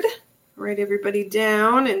Richard, write everybody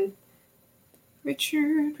down. And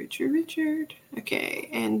Richard. Okay.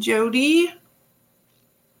 And Jody.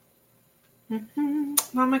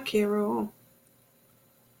 Mama Carol.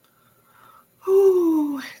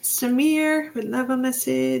 Ooh, Samir would love a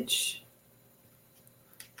message.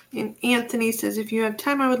 And Anthony says, if you have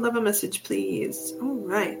time, I would love a message, please. All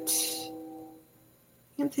right.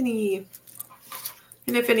 Anthony.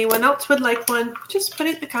 And if anyone else would like one, just put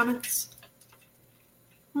it in the comments.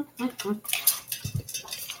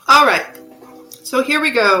 All right. So here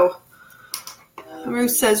we go.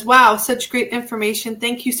 Ruth says, wow, such great information.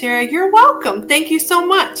 Thank you, Sarah. You're welcome. Thank you so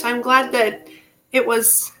much. I'm glad that it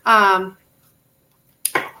was...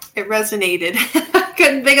 it resonated. I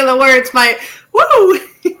couldn't think of the words. Woo!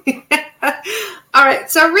 All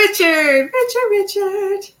right. So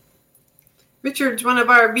Richard's one of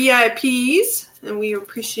our VIPs, and we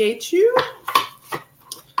appreciate you.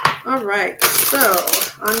 All right. So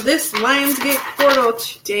on this Lionsgate portal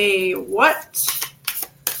today, what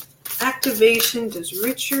activation does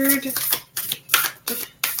Richard?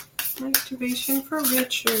 Activation for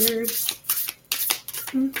Richard.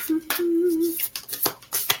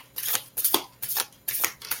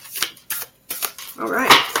 All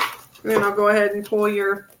right. And then I'll go ahead and pull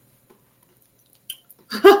your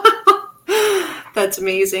That's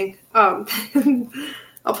amazing. I'll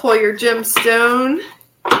pull your gemstone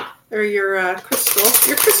or your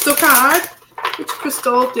crystal card. Which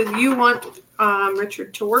crystal do you want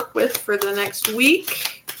Richard to work with for the next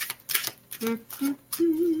week?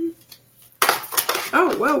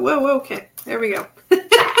 Oh, whoa. Okay, there we go.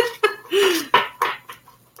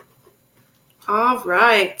 All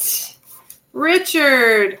right.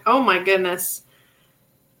 Richard. Oh, my goodness.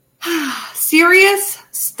 Sirius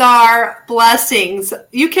star blessings.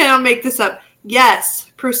 You cannot make this up.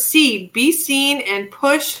 Yes. Proceed. Be seen and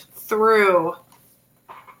push through.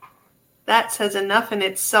 That says enough in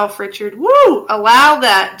itself, Richard. Woo! Allow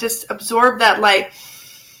that. Just absorb that light.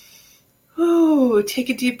 Ooh, take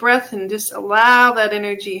a deep breath and just allow that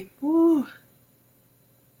energy. Ooh.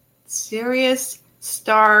 Sirius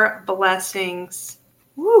star blessings.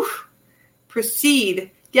 Woo.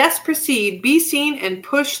 Proceed. Yes, proceed. Be seen and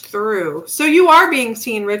push through. So you are being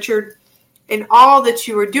seen, Richard, in all that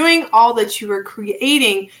you are doing, all that you are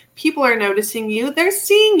creating. People are noticing you. They're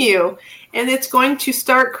seeing you. And it's going to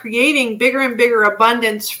start creating bigger and bigger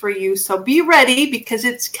abundance for you. So be ready because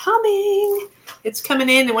it's coming. It's coming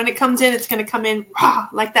in. And when it comes in, it's going to come in rah,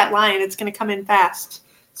 like that lion. It's going to come in fast.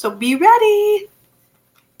 So be ready.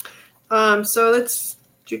 So let's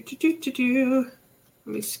do.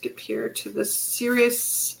 Let me skip here to the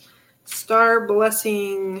Sirius star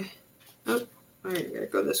blessing. Oh, all right, gotta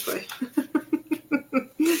go this way.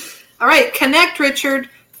 All right, connect, Richard.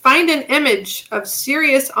 Find an image of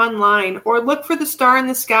Sirius online or look for the star in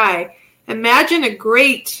the sky. Imagine a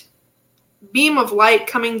great beam of light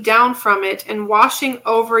coming down from it and washing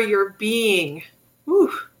over your being.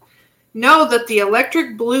 Whew. Know that the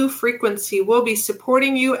electric blue frequency will be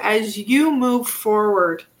supporting you as you move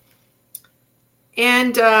forward.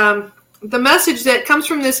 And the message that comes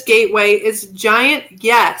from this gateway is giant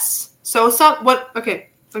yes. So I'll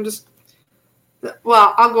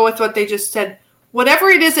go with what they just said. Whatever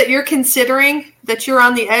it is that you're considering, that you're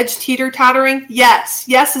on the edge teeter-tottering, yes.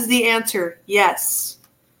 Yes is the answer. Yes.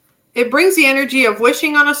 It brings the energy of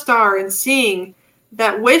wishing on a star and seeing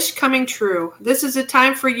that wish coming true. This is a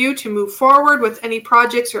time for you to move forward with any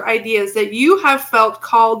projects or ideas that you have felt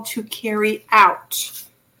called to carry out.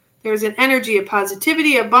 There's an energy of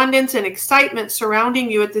positivity, abundance, and excitement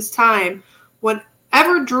surrounding you at this time.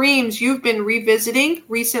 Whatever dreams you've been revisiting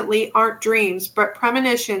recently aren't dreams, but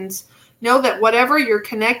premonitions. Know that whatever you're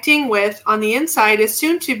connecting with on the inside is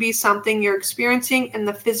soon to be something you're experiencing in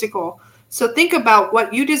the physical. So think about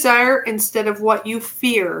what you desire instead of what you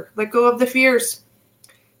fear. Let go of the fears.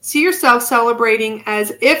 See yourself celebrating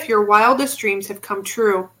as if your wildest dreams have come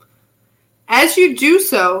true. As you do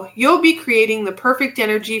so, you'll be creating the perfect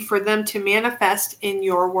energy for them to manifest in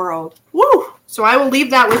your world. Woo! So I will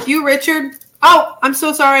leave that with you, Richard. Oh, I'm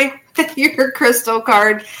so sorry. Your crystal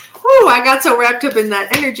card. Woo! I got so wrapped up in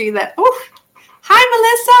that energy that, Hi,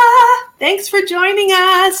 Melissa! Thanks for joining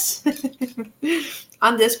us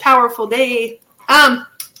on this powerful day.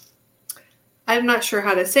 I'm not sure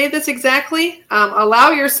how to say this exactly.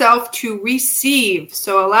 Allow yourself to receive.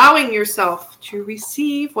 So allowing yourself to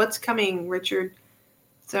receive what's coming, Richard.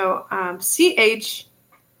 So CHRYSOPRASE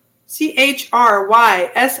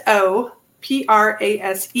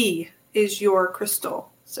is your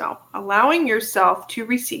crystal. So allowing yourself to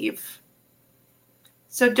receive.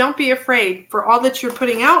 So don't be afraid. For all that you're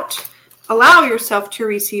putting out, allow yourself to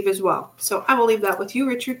receive as well. So I will leave that with you,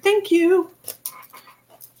 Richard. Thank you.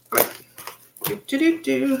 All right.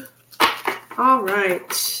 All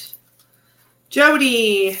right.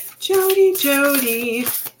 Jody.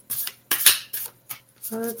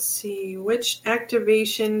 Let's see. Which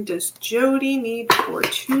activation does Jody need for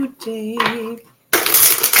today?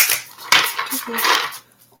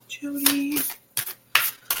 Jody.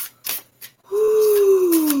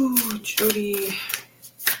 Ooh, Jody.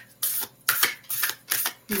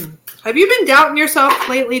 Have you been doubting yourself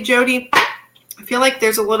lately, Jody? I feel like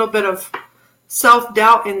there's a little bit of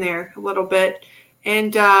self-doubt in there, a little bit.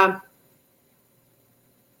 And I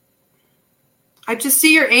just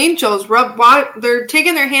see your angels they're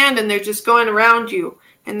taking their hand and they're just going around you.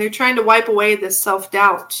 And they're trying to wipe away this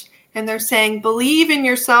self-doubt. And they're saying, believe in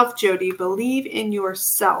yourself, Jody. Believe in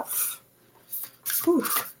yourself. Whew.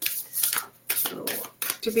 So,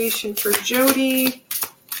 activation for Jody.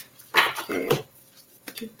 Okay.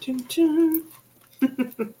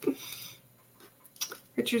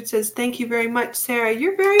 Richard says, thank you very much, Sarah.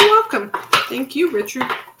 You're very welcome. Thank you, Richard.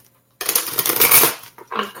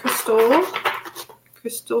 And Crystal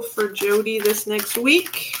for Jody this next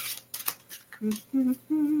week.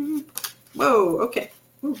 Whoa, okay.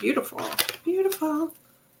 Oh, beautiful. Beautiful.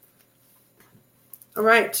 All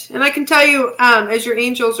right. And I can tell you, as your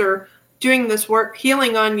angels are doing this work,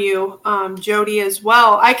 healing on you, Jody, as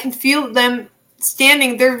well. I can feel them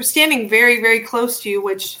standing. They're standing very, very close to you,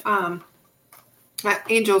 which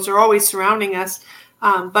angels are always surrounding us.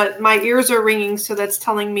 But my ears are ringing, so that's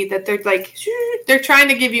telling me that they're like, they're trying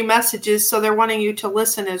to give you messages, so they're wanting you to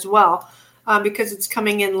listen as well, because it's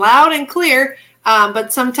coming in loud and clear.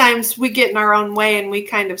 But sometimes we get in our own way and we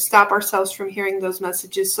kind of stop ourselves from hearing those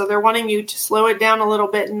messages. So they're wanting you to slow it down a little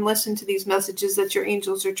bit and listen to these messages that your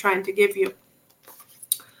angels are trying to give you.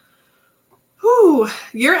 Whew.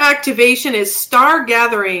 Your activation is star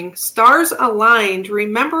gathering, stars aligned,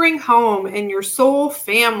 remembering home and your soul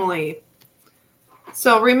family.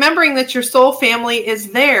 So remembering that your soul family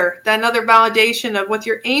is there, another validation of with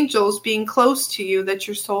your angels being close to you, that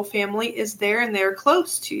your soul family is there and they're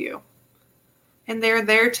close to you. And they're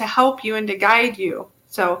there to help you and to guide you.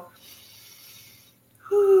 So,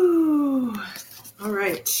 whew. All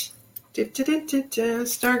right.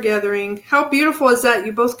 Star gathering. How beautiful is that?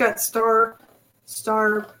 You both got star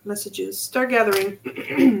messages. Star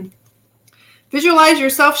gathering. Visualize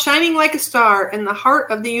yourself shining like a star in the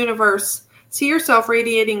heart of the universe. See yourself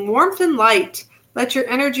radiating warmth and light. Let your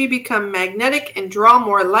energy become magnetic and draw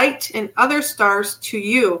more light and other stars to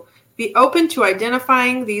you. Be open to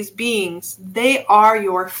identifying these beings. They are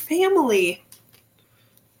your family.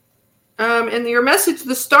 And your message,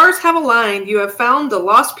 the stars have aligned. You have found the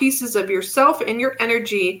lost pieces of yourself and your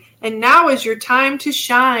energy. And now is your time to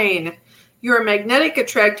shine. You are magnetic,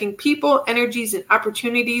 attracting people, energies, and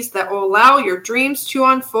opportunities that will allow your dreams to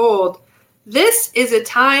unfold. This is a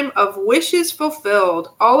time of wishes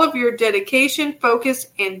fulfilled. All of your dedication, focus,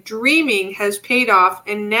 and dreaming has paid off,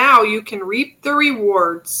 and now you can reap the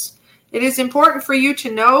rewards. It is important for you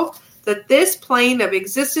to know that this plane of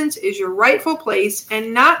existence is your rightful place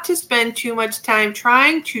and not to spend too much time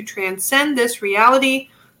trying to transcend this reality,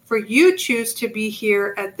 for you choose to be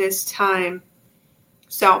here at this time.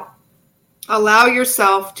 So, allow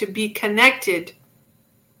yourself to be connected.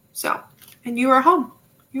 So, and you are home.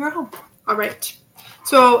 You are home. All right.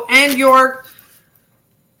 So, and your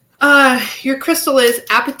crystal is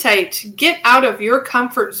appetite. Get out of your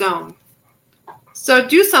comfort zone. So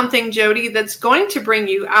do something, Jody, that's going to bring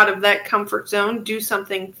you out of that comfort zone. Do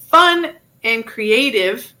something fun and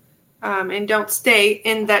creative, and don't stay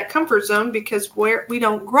in that comfort zone, because we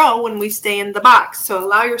don't grow when we stay in the box. So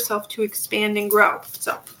allow yourself to expand and grow.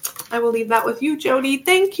 So I will leave that with you, Jody.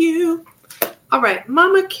 Thank you. All right,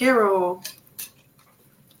 Mama Carol.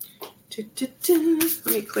 Let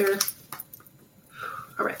me clear.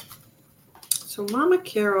 All right. So Mama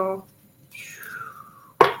Carol.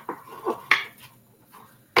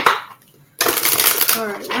 All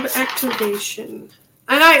right, what activation?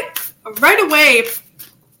 And right away,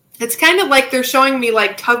 it's kind of like they're showing me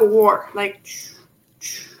like tug of war, like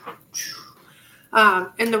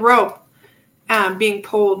in the rope being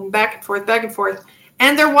pulled back and forth.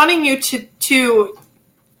 And they're wanting you to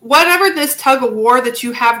whatever this tug of war that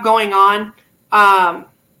you have going on,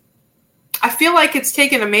 I feel like it's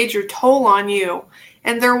taken a major toll on you.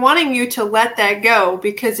 And they're wanting you to let that go,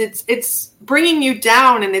 because it's bringing you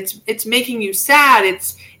down, and it's making you sad.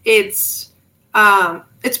 It's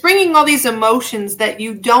bringing all these emotions that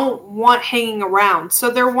you don't want hanging around. So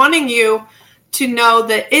they're wanting you to know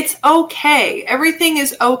that it's okay. Everything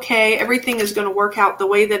is okay. Everything is going to work out the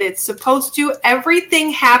way that it's supposed to. Everything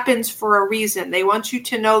happens for a reason. They want you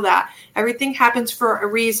to know that everything happens for a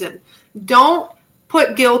reason. Don't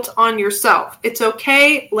put guilt on yourself. It's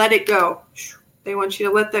okay. Let it go. They want you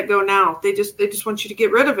to let that go now. They just want you to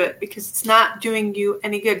get rid of it, because it's not doing you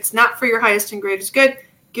any good. It's not for your highest and greatest good.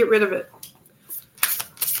 Get rid of it.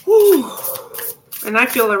 Whew. And I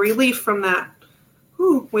feel a relief from that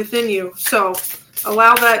within you. So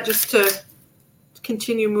allow that just to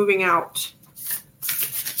continue moving out.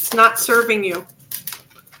 It's not serving you.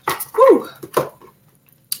 Whew. All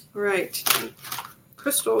right.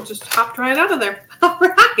 Crystal just hopped right out of there. All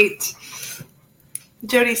right.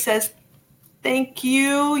 Jody says, thank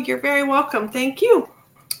you. You're very welcome. Thank you.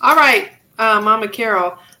 All right, Mama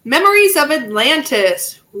Carol. Memories of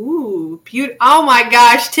Atlantis. Ooh, beautiful. Oh my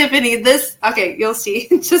gosh, Tiffany, this, okay, you'll see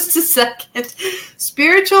in just a second.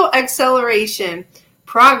 Spiritual acceleration,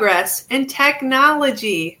 progress, and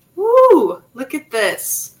technology. Ooh, look at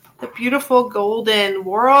this. The beautiful golden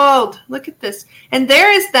world. Look at this. And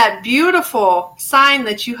there is that beautiful sign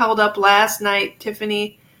that you held up last night,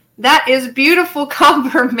 Tiffany. That is beautiful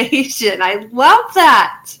confirmation. I love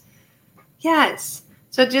that. Yes.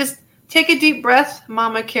 So just take a deep breath,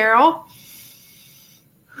 Mama Carol.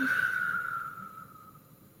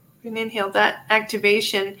 And inhale that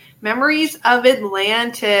activation. Memories of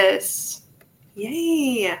Atlantis.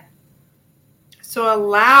 Yay. So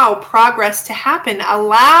allow progress to happen.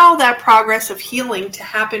 Allow that progress of healing to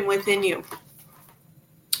happen within you.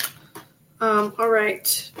 All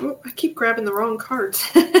right. Oh, I keep grabbing the wrong cards.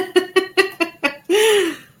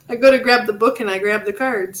 I go to grab the book and I grab the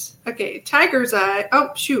cards. Okay, Tiger's Eye. Oh,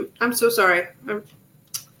 shoot. I'm so sorry. I'm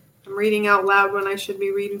reading out loud when I should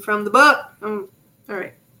be reading from the book. All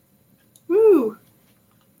right. Woo.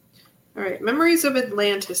 All right, Memories of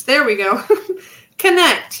Atlantis. There we go.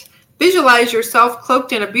 Connect. Visualize yourself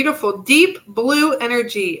cloaked in a beautiful deep blue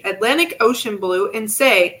energy, Atlantic Ocean blue, and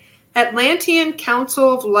say, Atlantean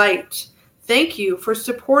Council of Light, thank you for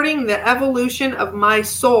supporting the evolution of my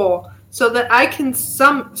soul so that I can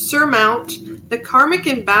surmount the karmic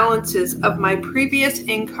imbalances of my previous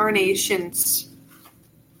incarnations.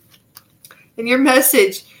 And your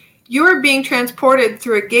message, you are being transported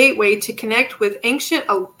through a gateway to connect with ancient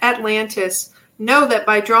Atlantis. Know that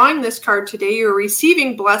by drawing this card today, you are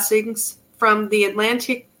receiving blessings from the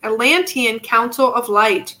Atlantean Council of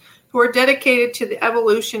Light, who are dedicated to the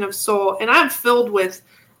evolution of soul. And I'm filled with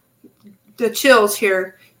the chills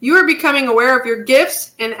here. You are becoming aware of your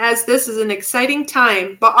gifts, and as this is an exciting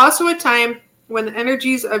time, but also a time when the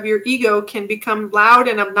energies of your ego can become loud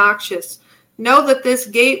and obnoxious. Know that this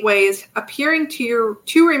gateway is appearing to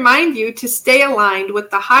remind you to stay aligned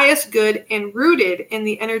with the highest good and rooted in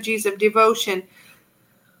the energies of devotion.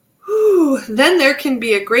 Then there can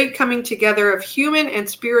be a great coming together of human and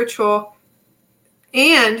spiritual,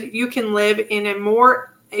 and you can live in a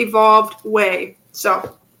more evolved way.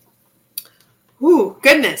 So,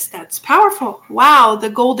 goodness, that's powerful. Wow,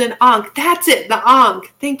 the golden ankh. That's it, the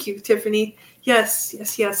ankh. Thank you, Tiffany. Yes.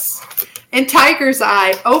 And Tiger's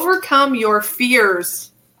Eye, overcome your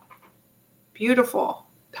fears. Beautiful.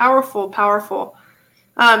 Powerful.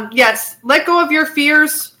 Yes, let go of your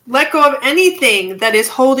fears. Let go of anything that is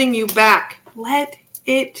holding you back. Let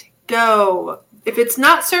it go. If it's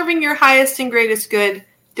not serving your highest and greatest good,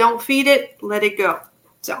 don't feed it. Let it go.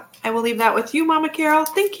 So I will leave that with you, Mama Carol.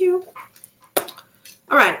 Thank you.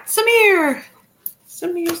 All right, Samir.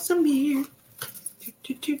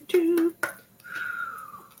 Do.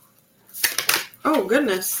 Oh,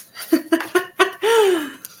 goodness.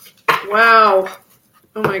 Wow.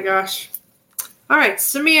 Oh, my gosh. All right,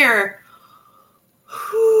 Samir.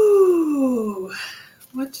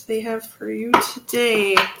 What do they have for you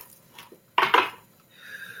today?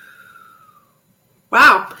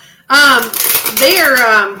 Wow. They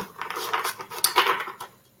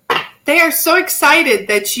are so excited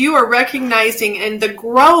that you are recognizing and the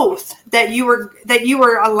growth that you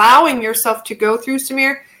are allowing yourself to go through,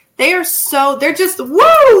 Samir. They're just,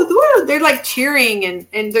 woo, they're like cheering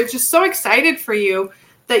and they're just so excited for you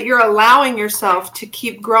that you're allowing yourself to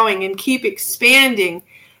keep growing and keep expanding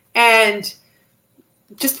and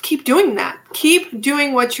just keep doing that. Keep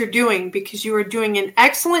doing what you're doing because you are doing an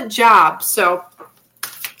excellent job. So,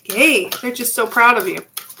 yay, they're just so proud of you.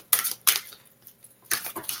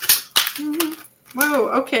 Whoa,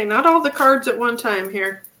 okay, not all the cards at one time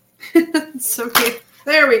here. So,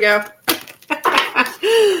 there we go.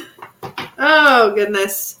 Oh,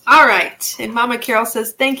 goodness. All right. And Mama Carol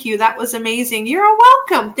says, thank you. That was amazing. You're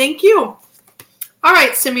welcome. Thank you. All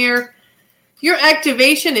right, Samir. Your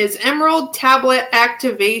activation is Emerald Tablet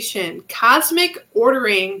Activation, Cosmic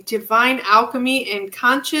Ordering, Divine Alchemy, and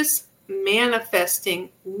Conscious Manifesting.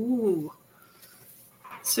 Ooh.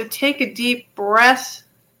 So take a deep breath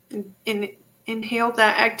and inhale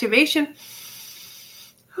that activation.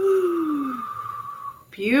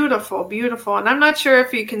 Beautiful. And I'm not sure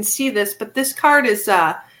if you can see this, but this card is,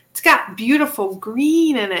 it's got beautiful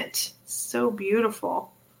green in it. So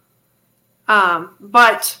beautiful.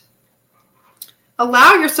 But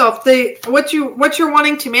allow yourself what you're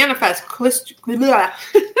wanting to manifest. Crystal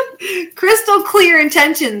clear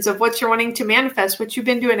intentions of what you're wanting to manifest, which you've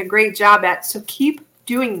been doing a great job at. So keep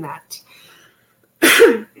doing that.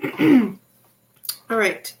 All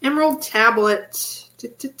right. Emerald Tablet.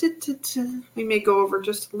 We may go over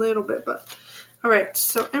just a little bit, but all right.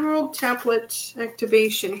 So Emerald Tablet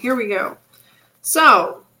activation. Here we go.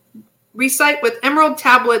 So recite with Emerald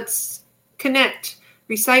Tablets. Connect.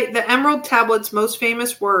 Recite the Emerald Tablet's most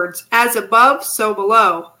famous words. As above, so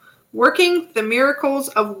below. Working the miracles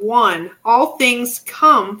of one. All things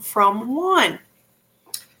come from one.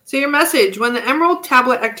 So your message. When the Emerald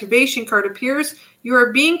Tablet activation card appears, you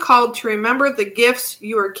are being called to remember the gifts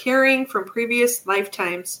you are carrying from previous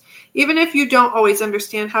lifetimes. Even if you don't always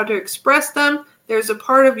understand how to express them, there's a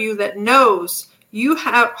part of you that knows you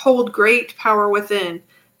hold great power within.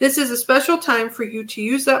 This is a special time for you to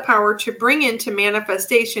use that power to bring into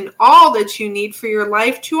manifestation all that you need for your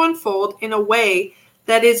life to unfold in a way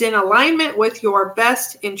that is in alignment with your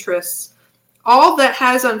best interests. All that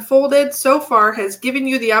has unfolded so far has given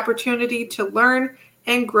you the opportunity to learn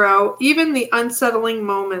and grow, even the unsettling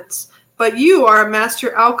moments. But you are a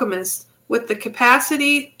master alchemist with the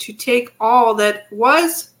capacity to take all that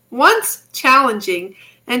was once challenging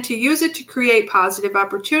and to use it to create positive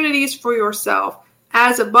opportunities for yourself.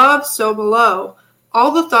 As above, so below.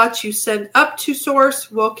 All the thoughts you send up to Source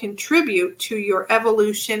will contribute to your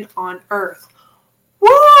evolution on Earth.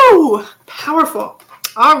 Woo! Powerful.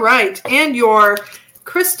 All right. And your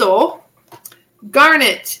crystal,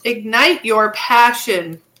 Garnet, ignite your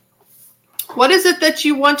passion. What is it that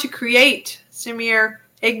you want to create, Samir?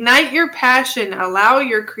 Ignite your passion. Allow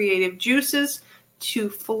your creative juices to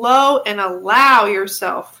flow and allow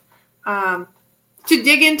yourself to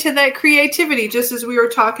dig into that creativity, just as we were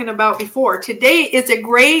talking about before. Today is a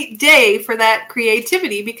great day for that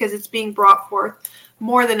creativity because it's being brought forth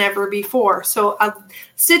more than ever before. So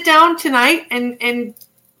sit down tonight and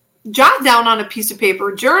jot down on a piece of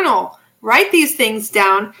paper, journal, write these things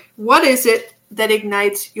down. What is it that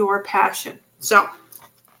ignites your passion? So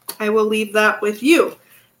I will leave that with you.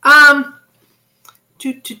 We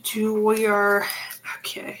are,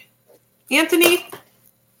 okay. Anthony,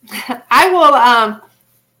 I will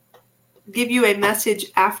give you a message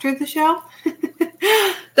after the show.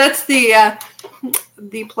 That's the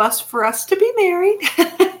plus for us to be married.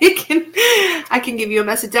 I can give you a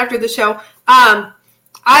message after the show.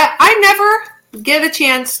 I never get a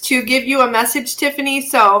chance to give you a message, Tiffany,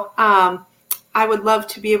 so I would love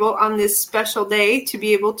to be able on this special day to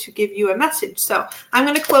be able to give you a message. So I'm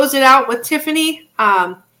going to close it out with Tiffany.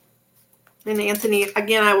 And Anthony,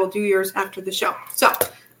 again, I will do yours after the show. So,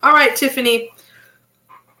 all right, Tiffany.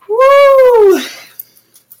 Woo!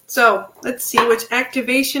 So, let's see which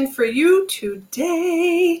activation for you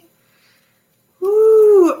today.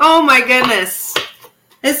 Woo! Oh my goodness.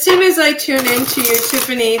 As soon as I tune into you,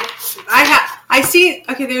 Tiffany, I see,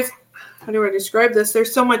 okay, there's, how do I describe this?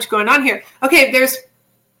 There's so much going on here. Okay, there's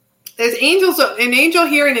angels, an angel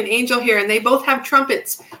here and an angel here, and they both have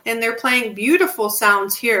trumpets, and they're playing beautiful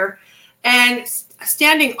sounds here. And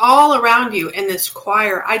standing all around you in this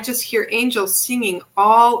choir, I just hear angels singing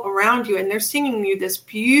all around you, and they're singing you this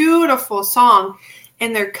beautiful song,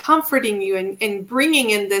 and they're comforting you and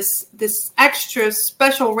bringing in this extra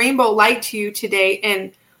special rainbow light to you today.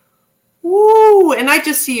 And woo! And I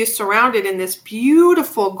just see you surrounded in this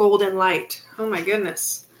beautiful golden light. Oh my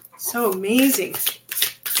goodness. So amazing.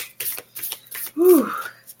 Woo.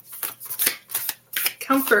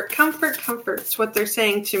 Comfort, comfort, comfort. It's what they're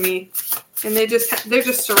saying to me. And they're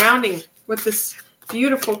just surrounding with this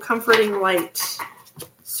beautiful, comforting light,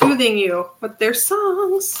 soothing you with their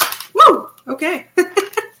songs. Woo! Okay.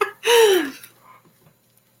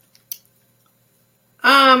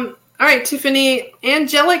 All right, Tiffany,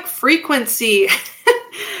 angelic frequency.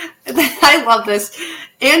 I love this.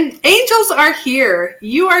 And angels are here.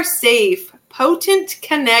 You are safe. Potent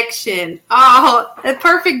connection. Oh, a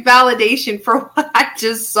perfect validation for what I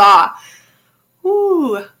just saw.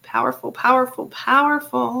 Ooh, powerful, powerful,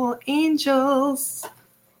 powerful angels.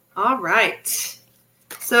 All right.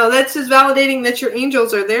 So that's just validating that your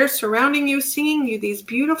angels are there surrounding you, singing you these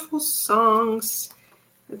beautiful songs.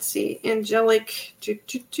 Let's see. Angelic.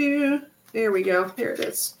 There we go. There it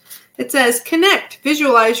is. It says, connect.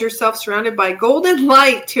 Visualize yourself surrounded by golden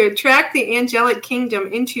light to attract the angelic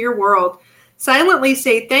kingdom into your world. Silently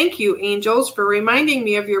say thank you, angels, for reminding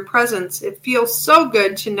me of your presence. It feels so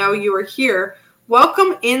good to know you are here.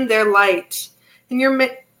 Welcome in their light. And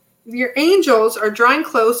your angels are drawing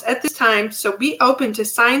close at this time, so be open to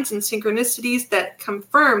signs and synchronicities that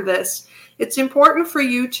confirm this. It's important for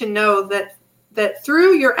you to know that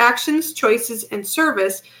through your actions, choices, and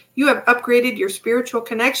service, you have upgraded your spiritual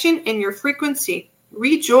connection and your frequency.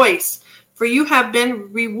 Rejoice, for you have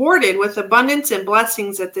been rewarded with abundance and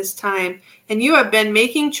blessings at this time, and you have been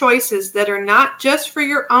making choices that are not just for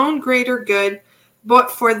your own greater good,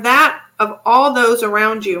 but for that of all those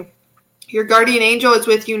around you. Your guardian angel is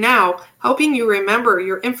with you now, helping you remember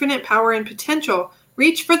your infinite power and potential.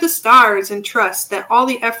 Reach for the stars and trust that all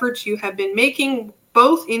the efforts you have been making,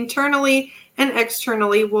 both internally and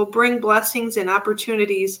externally, will bring blessings and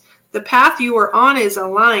opportunities. The path you are on is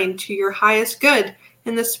aligned to your highest good,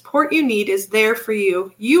 and the support you need is there for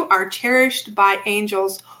you. You are cherished by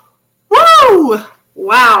angels. Woo!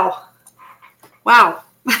 Wow. Wow.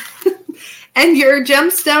 And your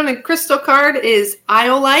gemstone and crystal card is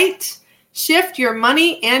Iolite. Shift your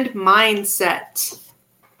money and mindset.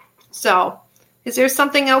 So, is there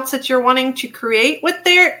something else that you're wanting to create with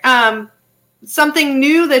there? Something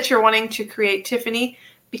new that you're wanting to create, Tiffany?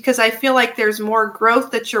 Because I feel like there's more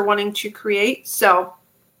growth that you're wanting to create. So,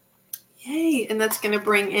 Yay. And that's going to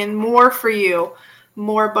bring in more for you,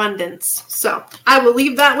 more abundance. So I will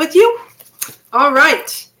leave that with you. All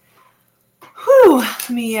right. Whew. Let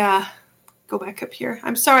me go back up here.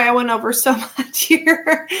 I'm sorry I went over so much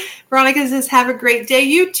here. Veronica says, have a great day.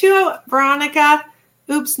 You too, Veronica.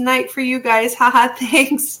 Oops, night for you guys. Haha,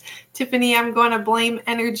 thanks. Tiffany, I'm going to blame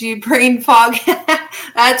energy brain fog.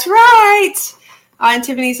 That's right. And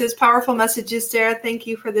Tiffany says, powerful messages, Sarah. Thank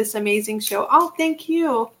you for this amazing show. Oh, thank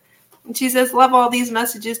you. And she says, love all these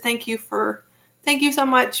messages. Thank you so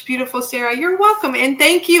much, beautiful Sarah. You're welcome. And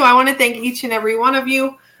thank you. I want to thank each and every one of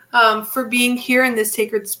you for being here in this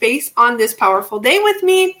sacred space on this powerful day with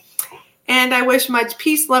me. And I wish much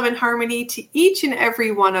peace, love, and harmony to each and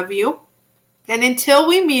every one of you. And until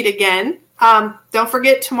we meet again, don't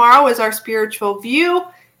forget tomorrow is our spiritual view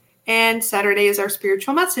and Saturday is our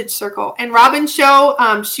spiritual message circle. And Robin's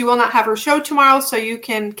show, she will not have her show tomorrow, so you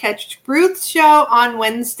can catch Ruth's show on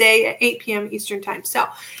Wednesday at 8 p.m. Eastern time. So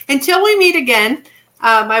until we meet again,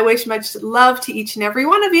 I wish much love to each and every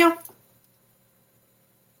one of you.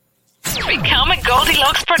 Become a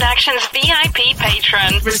Goldilocks Productions VIP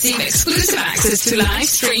patron. Receive exclusive access to live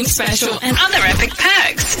stream special and other epic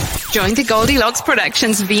perks. Join the Goldilocks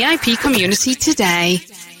Productions VIP community today.